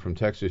Cornyn from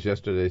Texas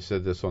yesterday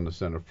said this on the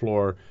Senate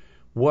floor.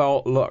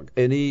 Well, look,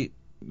 any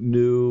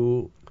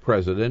new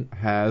president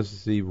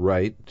has the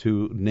right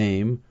to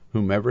name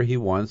whomever he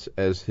wants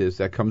as his.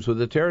 That comes with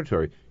the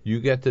territory. You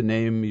get to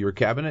name your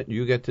cabinet.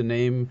 You get to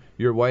name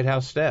your White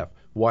House staff.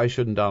 Why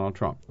shouldn't Donald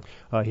Trump?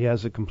 He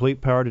has the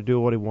complete power to do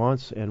what he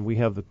wants, and we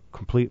have the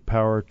complete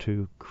power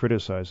to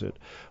criticize it.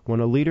 When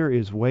a leader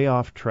is way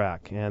off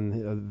track and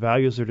the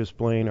values they're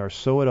displaying are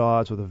so at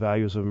odds with the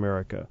values of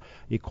America,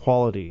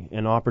 equality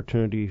and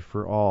opportunity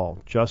for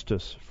all,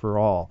 justice for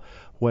all,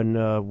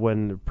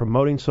 when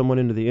promoting someone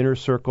into the inner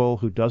circle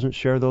who doesn't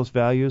share those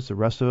values, the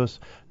rest of us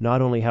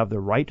not only have the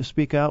right to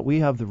speak out, we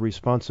have the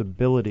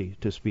responsibility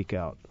to speak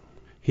out.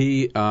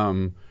 He,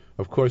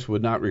 of course,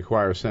 would not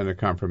require Senate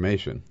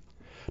confirmation.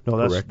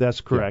 No,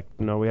 that's correct.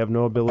 Yeah. No, we have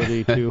no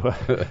ability to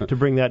to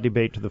bring that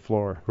debate to the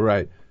floor.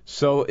 Right.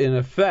 So, in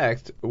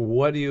effect,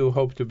 what do you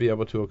hope to be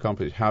able to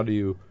accomplish? How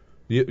do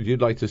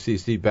you'd like to see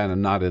Steve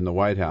Bannon not in the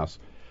White House?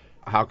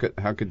 How do you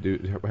think you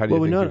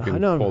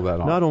can pull that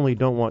off? Not only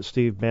don't want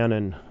Steve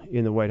Bannon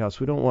in the White House,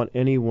 we don't want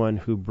anyone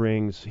who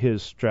brings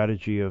his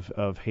strategy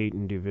of hate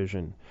and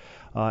division.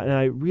 And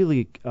I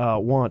really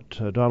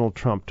want Donald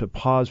Trump to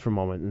pause for a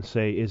moment and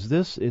say, is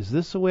this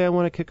the way I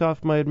want to kick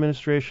off my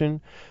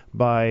administration?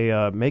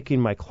 By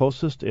making my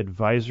closest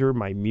advisor,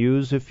 my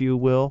muse, if you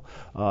will,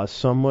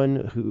 someone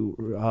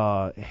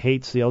who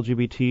hates the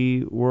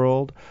LGBT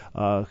world,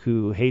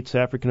 who hates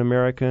African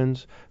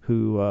Americans,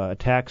 who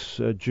attacks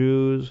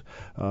Jews,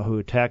 who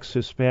attacks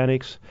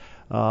Hispanics.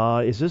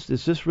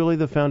 Is this really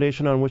the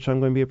foundation on which I'm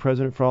going to be a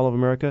president for all of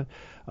America?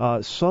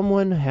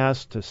 Someone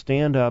has to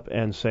stand up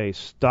and say,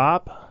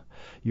 stop,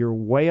 you're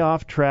way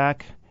off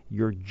track,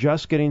 you're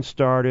just getting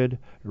started,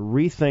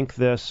 rethink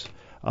this.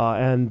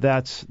 And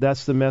that's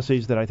the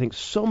message that I think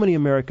so many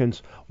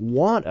Americans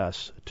want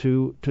us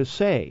to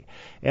say.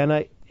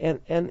 And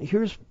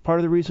here's part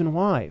of the reason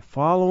why.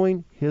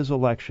 Following his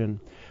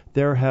election,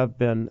 there have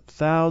been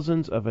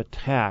thousands of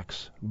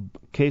attacks,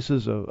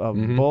 cases of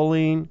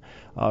bullying,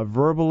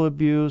 verbal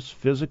abuse,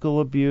 physical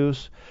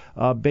abuse,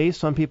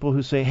 based on people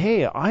who say,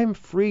 "Hey, I'm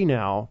free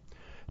now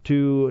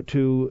to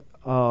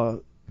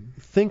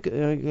think,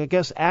 I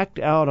guess, act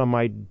out on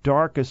my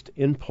darkest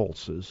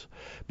impulses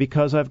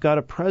because I've got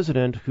a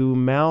president who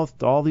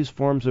mouthed all these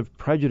forms of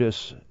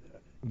prejudice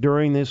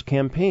during this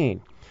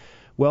campaign."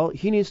 Well,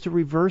 he needs to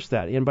reverse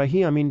that. And by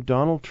he, I mean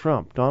Donald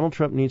Trump. Donald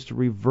Trump needs to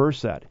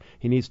reverse that.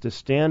 He needs to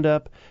stand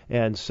up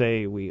and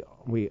say, we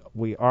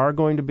are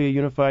going to be a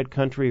unified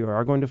country. We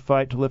are going to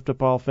fight to lift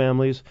up all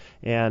families.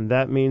 And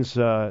that means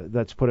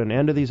let's put an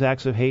end to these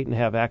acts of hate and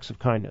have acts of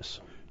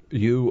kindness.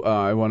 You,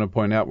 I want to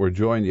point out, were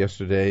joined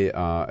yesterday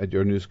at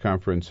your news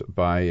conference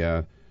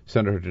by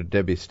Senator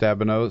Debbie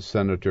Stabenow,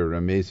 Senator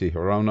Mazie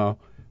Hirono,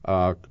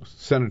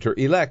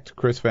 Senator-elect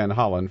Chris Van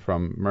Hollen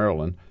from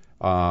Maryland,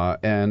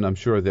 and I'm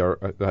sure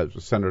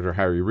Senator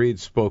Harry Reid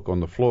spoke on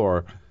the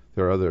floor.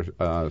 There are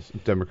other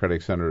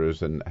Democratic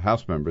senators and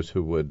House members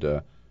who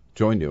would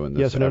join you in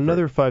this Yes, and effort.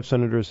 another 5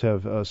 senators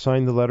have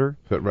signed the letter.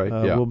 Right,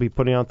 yeah. We'll be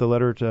putting out the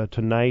letter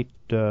tonight.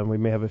 We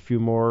may have a few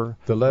more.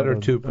 The letter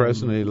to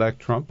President-elect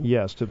Trump?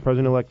 Yes, to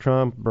President-elect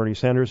Trump. Bernie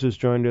Sanders has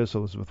joined us.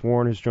 Elizabeth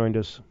Warren has joined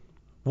us.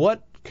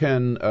 What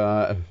can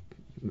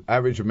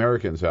average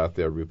Americans out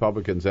there,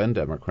 Republicans and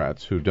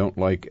Democrats, who don't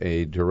like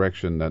a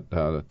direction that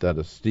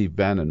a Steve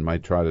Bannon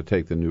might try to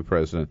take the new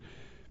president,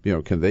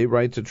 can they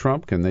write to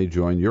Trump? Can they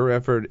join your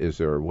effort? Is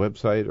there a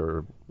website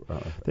or?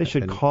 They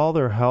should call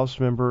their House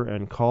member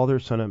and call their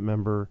Senate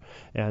member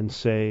and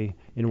say,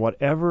 in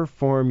whatever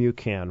form you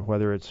can,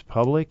 whether it's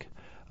public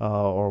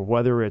or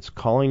whether it's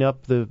calling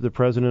up the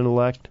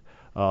president-elect,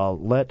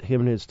 let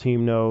him and his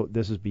team know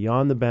this is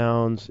beyond the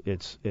bounds.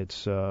 It's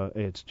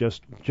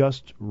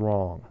just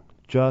wrong.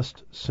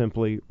 Just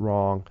simply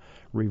wrong.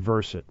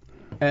 Reverse it.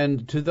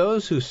 And to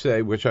those who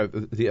say,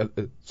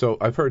 so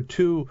I've heard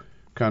two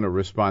kind of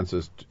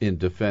responses in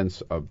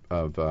defense of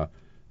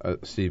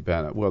Steve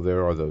Bannon. Well,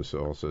 there are those who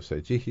also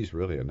say, "Gee, he's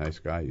really a nice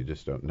guy. You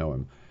just don't know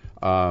him."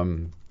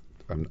 I'm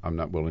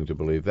not willing to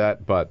believe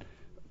that. But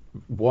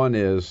one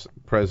is,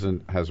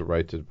 president has a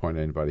right to appoint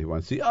anybody he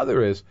wants. The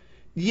other is,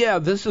 yeah,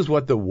 this is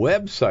what the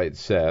website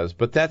says,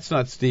 but that's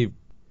not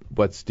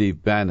what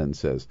Steve Bannon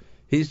says.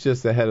 He's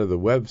just the head of the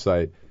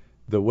website.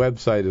 The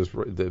website is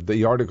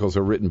the articles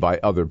are written by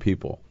other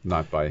people,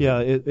 not by him. Yeah,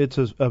 it's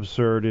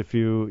absurd. If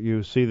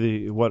you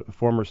see what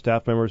former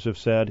staff members have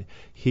said,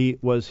 he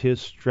was his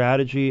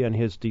strategy and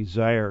his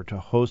desire to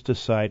host a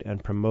site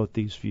and promote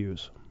these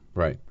views.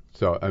 Right.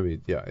 So I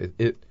mean, yeah,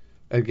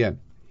 again,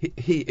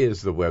 he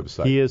is the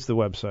website. He is the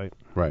website.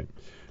 Right.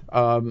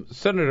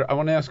 Senator, I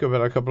want to ask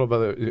about a couple of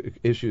other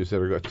issues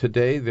that are going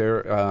today.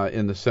 They're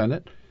in the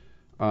Senate.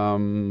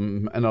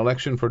 An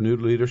election for new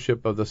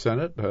leadership of the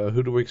Senate.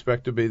 Who do we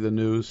expect to be the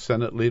new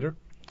Senate leader?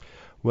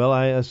 Well,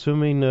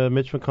 assuming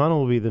Mitch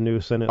McConnell will be the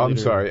new Senate leader. I'm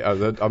sorry,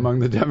 among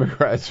the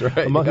Democrats,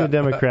 right? Among the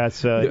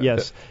Democrats,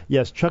 yes.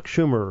 Chuck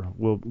Schumer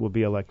will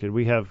be elected.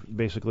 We have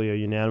basically a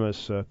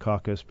unanimous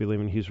caucus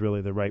believing he's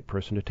really the right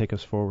person to take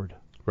us forward.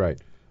 Right.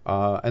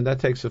 And that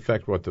takes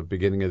effect, the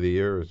beginning of the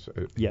year?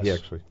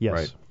 Yes. Yes.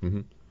 Right.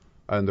 Mm-hmm.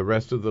 And the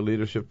rest of the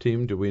leadership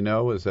team, do we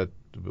know?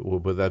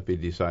 Will that be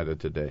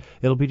decided today?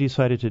 It'll be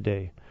decided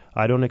today.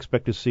 I don't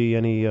expect to see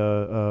any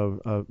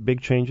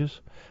big changes.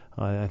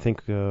 I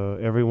think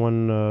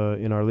everyone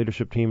in our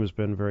leadership team has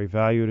been very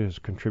valued, has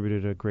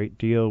contributed a great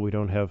deal. We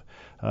don't have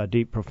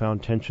deep,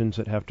 profound tensions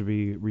that have to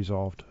be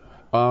resolved.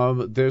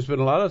 There's been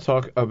a lot of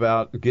talk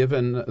about,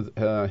 given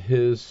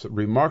his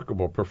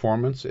remarkable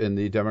performance in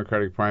the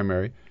Democratic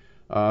primary,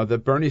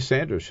 that Bernie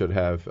Sanders should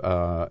have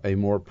a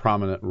more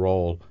prominent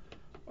role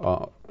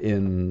among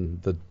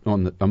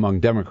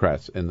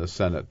Democrats in the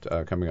Senate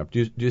coming up.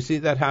 Do you see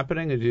that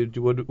happening?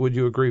 Would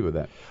you agree with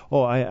that?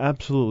 Oh, I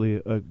absolutely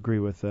agree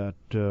with that.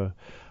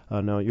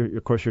 Now,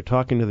 of course, you're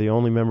talking to the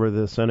only member of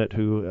the Senate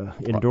who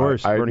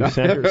endorsed Bernie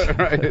Sanders.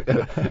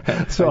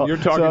 Right. So you're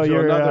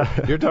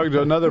talking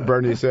to another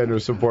Bernie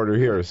Sanders supporter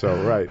here. So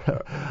right.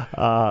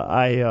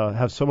 I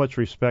have so much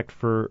respect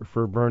for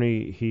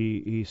Bernie.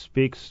 He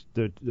speaks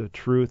the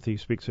truth. He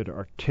speaks it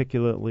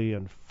articulately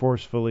and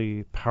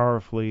forcefully,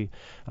 powerfully,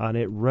 and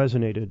it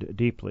resonated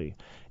deeply.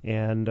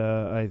 And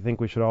I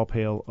think we should all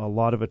pay a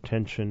lot of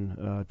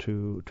attention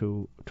to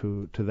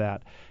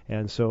that.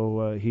 And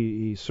so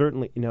he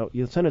certainly,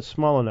 the Senate's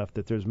small enough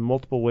that there's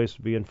multiple ways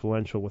to be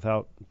influential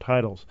without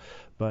titles.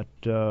 But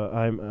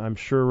I'm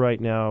sure right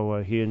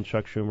now he and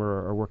Chuck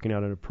Schumer are working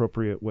out an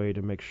appropriate way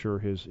to make sure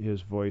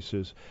his voice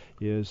is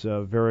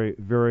very,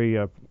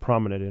 very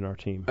prominent in our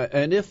team.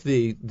 And if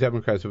the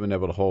Democrats have been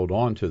able to hold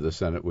on to the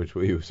Senate, which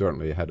we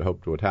certainly had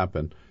hoped would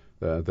happen,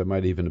 there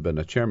might even have been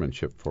a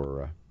chairmanship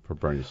for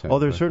Bernie Sanders. Oh,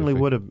 there certainly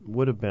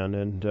would have been,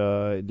 and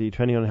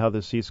depending on how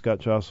the seats got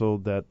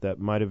jostled, that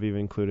might have even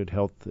included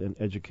health and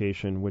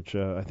education, which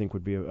I think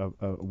would be a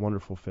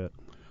wonderful fit.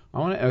 I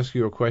want to ask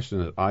you a question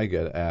that I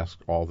get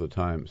asked all the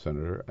time,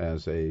 Senator,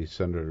 as a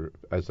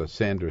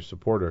Sanders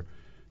supporter.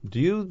 Do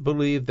you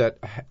believe that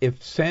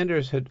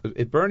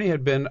if Bernie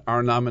had been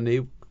our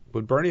nominee,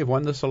 would Bernie have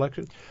won this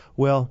election?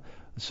 Well,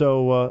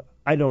 so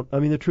I don't. I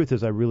mean, the truth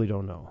is, I really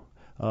don't know.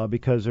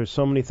 Because there's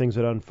so many things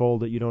that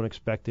unfold that you don't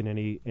expect in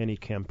any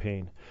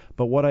campaign.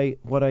 But what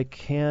I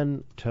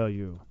can tell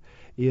you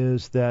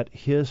is that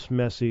his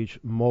message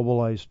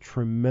mobilized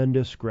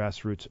tremendous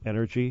grassroots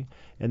energy,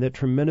 and that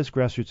tremendous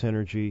grassroots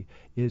energy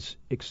is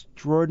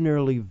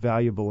extraordinarily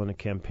valuable in a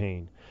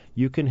campaign.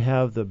 You can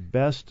have the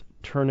best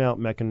turnout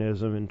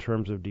mechanism in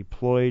terms of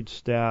deployed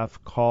staff,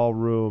 call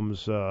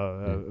rooms,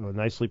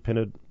 nicely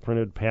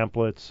printed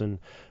pamphlets, and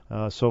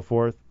so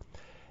forth.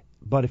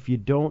 But if you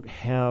don't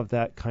have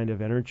that kind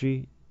of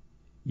energy,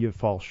 you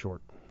fall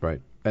short. Right.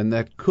 And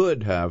that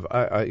could have,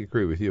 I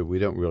agree with you, we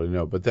don't really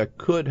know, but that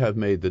could have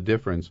made the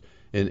difference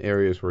in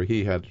areas where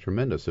he had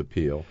tremendous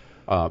appeal,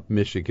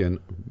 Michigan,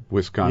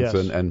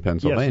 Wisconsin, yes. and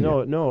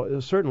Pennsylvania. Yes,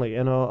 no, certainly.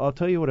 And I'll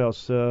tell you what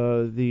else.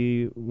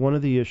 One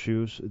of the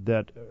issues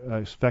that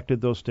affected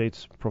those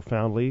states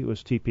profoundly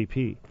was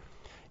TPP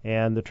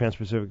and the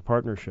Trans-Pacific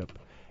Partnership.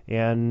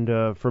 And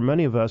for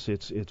many of us,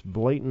 it's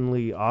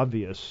blatantly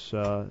obvious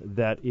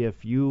that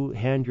if you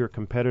hand your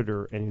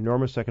competitor an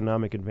enormous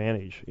economic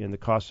advantage in the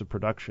cost of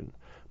production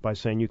by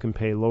saying you can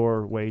pay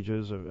lower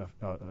wages,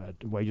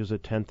 wages a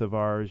tenth of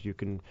ours, you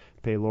can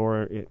pay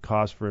lower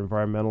costs for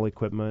environmental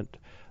equipment,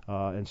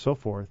 and so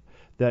forth,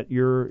 that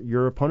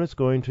your opponent's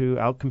going to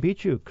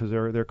outcompete you because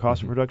their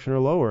costs of production are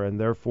lower, and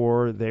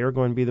therefore they are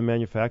going to be the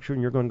manufacturer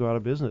and you're going to go out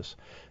of business.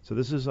 So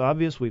this is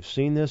obvious. We've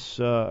seen this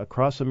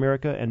across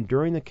America, and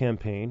during the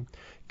campaign,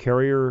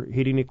 Carrier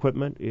heating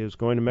equipment is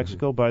going to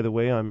Mexico. By the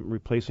way, I'm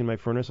replacing my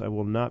furnace. I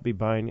will not be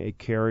buying a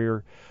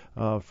Carrier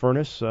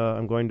furnace.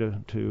 I'm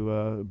going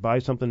to buy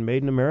something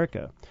made in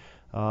America.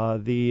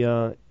 But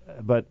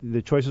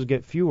the choices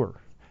get fewer.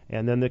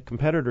 And then the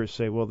competitors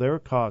say, well, their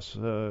costs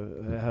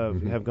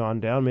have gone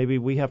down. Maybe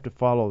we have to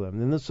follow them.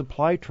 Then the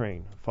supply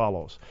chain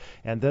follows.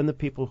 And then the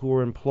people who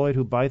are employed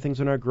who buy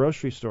things in our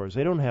grocery stores,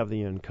 they don't have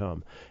the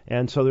income.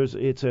 And so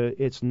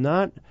it's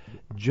not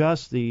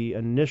just the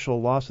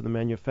initial loss of the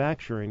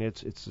manufacturing.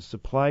 It's the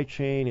supply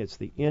chain. It's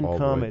the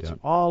income. It's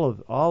all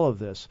of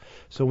this.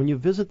 So when you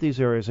visit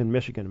these areas in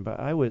Michigan,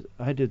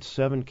 I did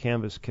 7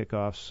 canvas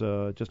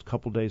kickoffs just a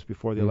couple days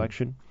before the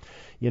election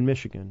in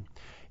Michigan,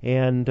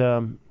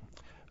 and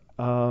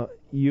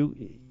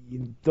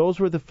those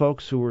were the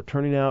folks who were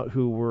turning out,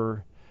 who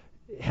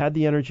had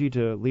the energy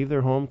to leave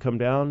their home, come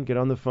down, get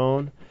on the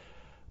phone,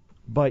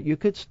 but you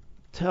could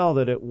tell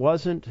that it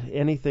wasn't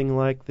anything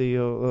like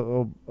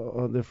the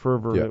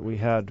fervor that we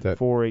had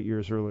 8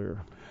 years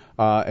earlier.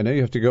 I know you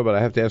have to go, but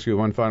I have to ask you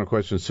one final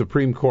question.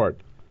 Supreme Court.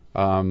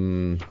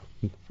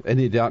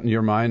 Any doubt in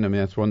your mind? I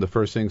mean, that's one of the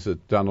first things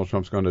that Donald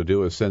Trump's going to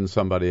do is send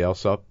somebody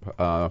else up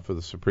for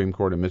the Supreme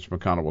Court, and Mitch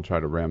McConnell will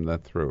try to ram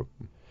that through.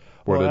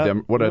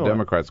 What are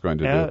Democrats going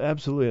to do?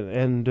 Absolutely.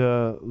 And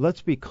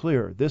let's be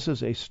clear. This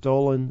is a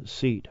stolen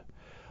seat.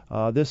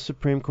 This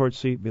Supreme Court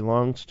seat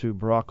belongs to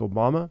Barack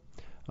Obama.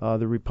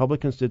 The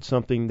Republicans did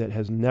something that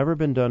has never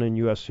been done in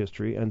U.S.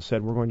 history and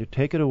said, we're going to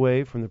take it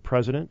away from the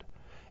president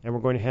and we're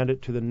going to hand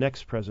it to the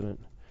next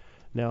president.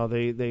 Now,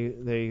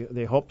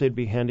 they hoped they'd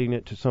be handing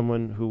it to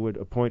someone who would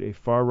appoint a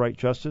far-right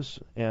justice,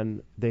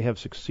 and they have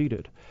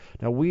succeeded.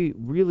 Now, we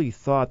really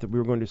thought that we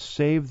were going to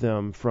save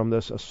them from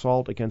this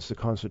assault against the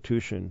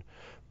Constitution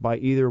by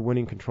either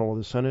winning control of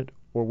the Senate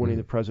or winning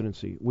the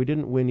presidency. We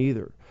didn't win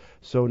either.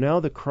 So now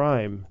the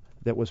crime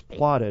that was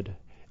plotted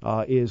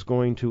is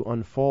going to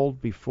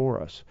unfold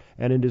before us,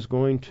 and it is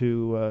going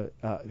to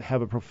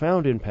have a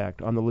profound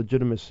impact on the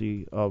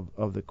legitimacy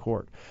of the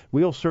court.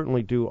 We'll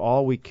certainly do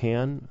all we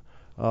can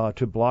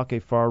to block a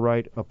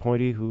far-right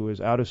appointee who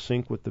is out of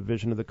sync with the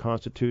vision of the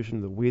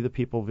Constitution, the we the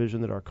people vision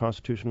that our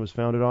Constitution was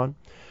founded on.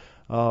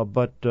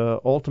 But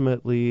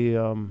ultimately,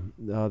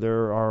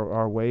 there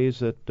are ways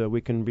that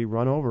we can be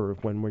run over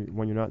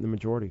when you're not in the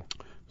majority.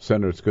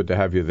 Senator, it's good to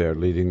have you there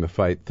leading the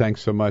fight.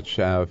 Thanks so much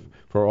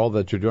for all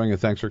that you're doing, and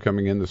thanks for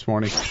coming in this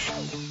morning.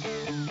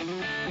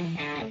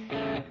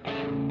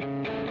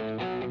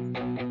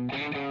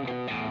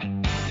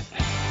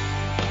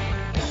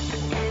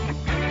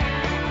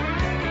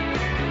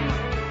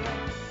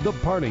 The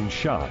Parting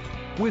Shot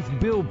with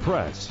Bill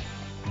Press.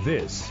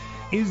 This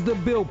is the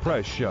Bill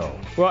Press Show.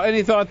 Well,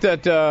 any thought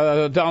that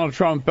Donald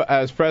Trump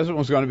as president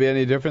was going to be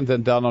any different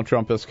than Donald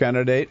Trump as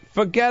candidate?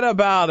 Forget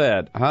about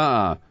it.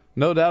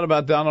 No doubt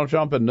about Donald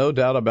Trump and no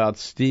doubt about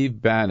Steve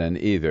Bannon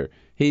either.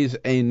 He's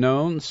a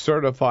known,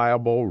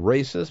 certifiable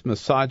racist,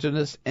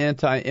 misogynist,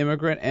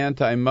 anti-immigrant,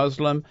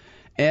 anti-Muslim,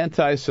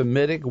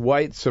 anti-Semitic,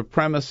 white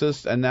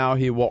supremacist, and now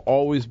he will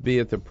always be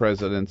at the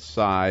president's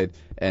side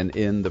and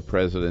in the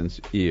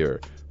president's ear.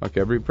 Look,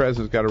 every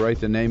president's got a right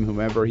to name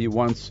whomever he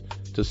wants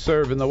to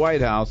serve in the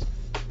White House,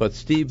 but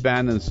Steve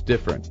Bannon's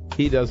different.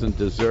 He doesn't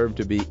deserve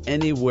to be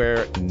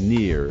anywhere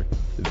near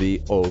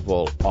the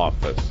Oval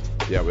Office.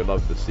 Yeah, we'd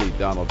love to see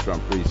Donald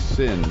Trump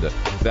rescind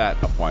that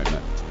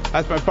appointment.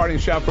 That's my parting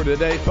shot for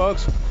today,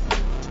 folks.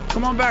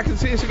 Come on back and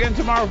see us again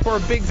tomorrow for a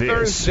big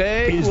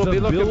Thursday. This is we'll the be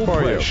looking Bill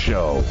for Press you.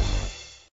 Show.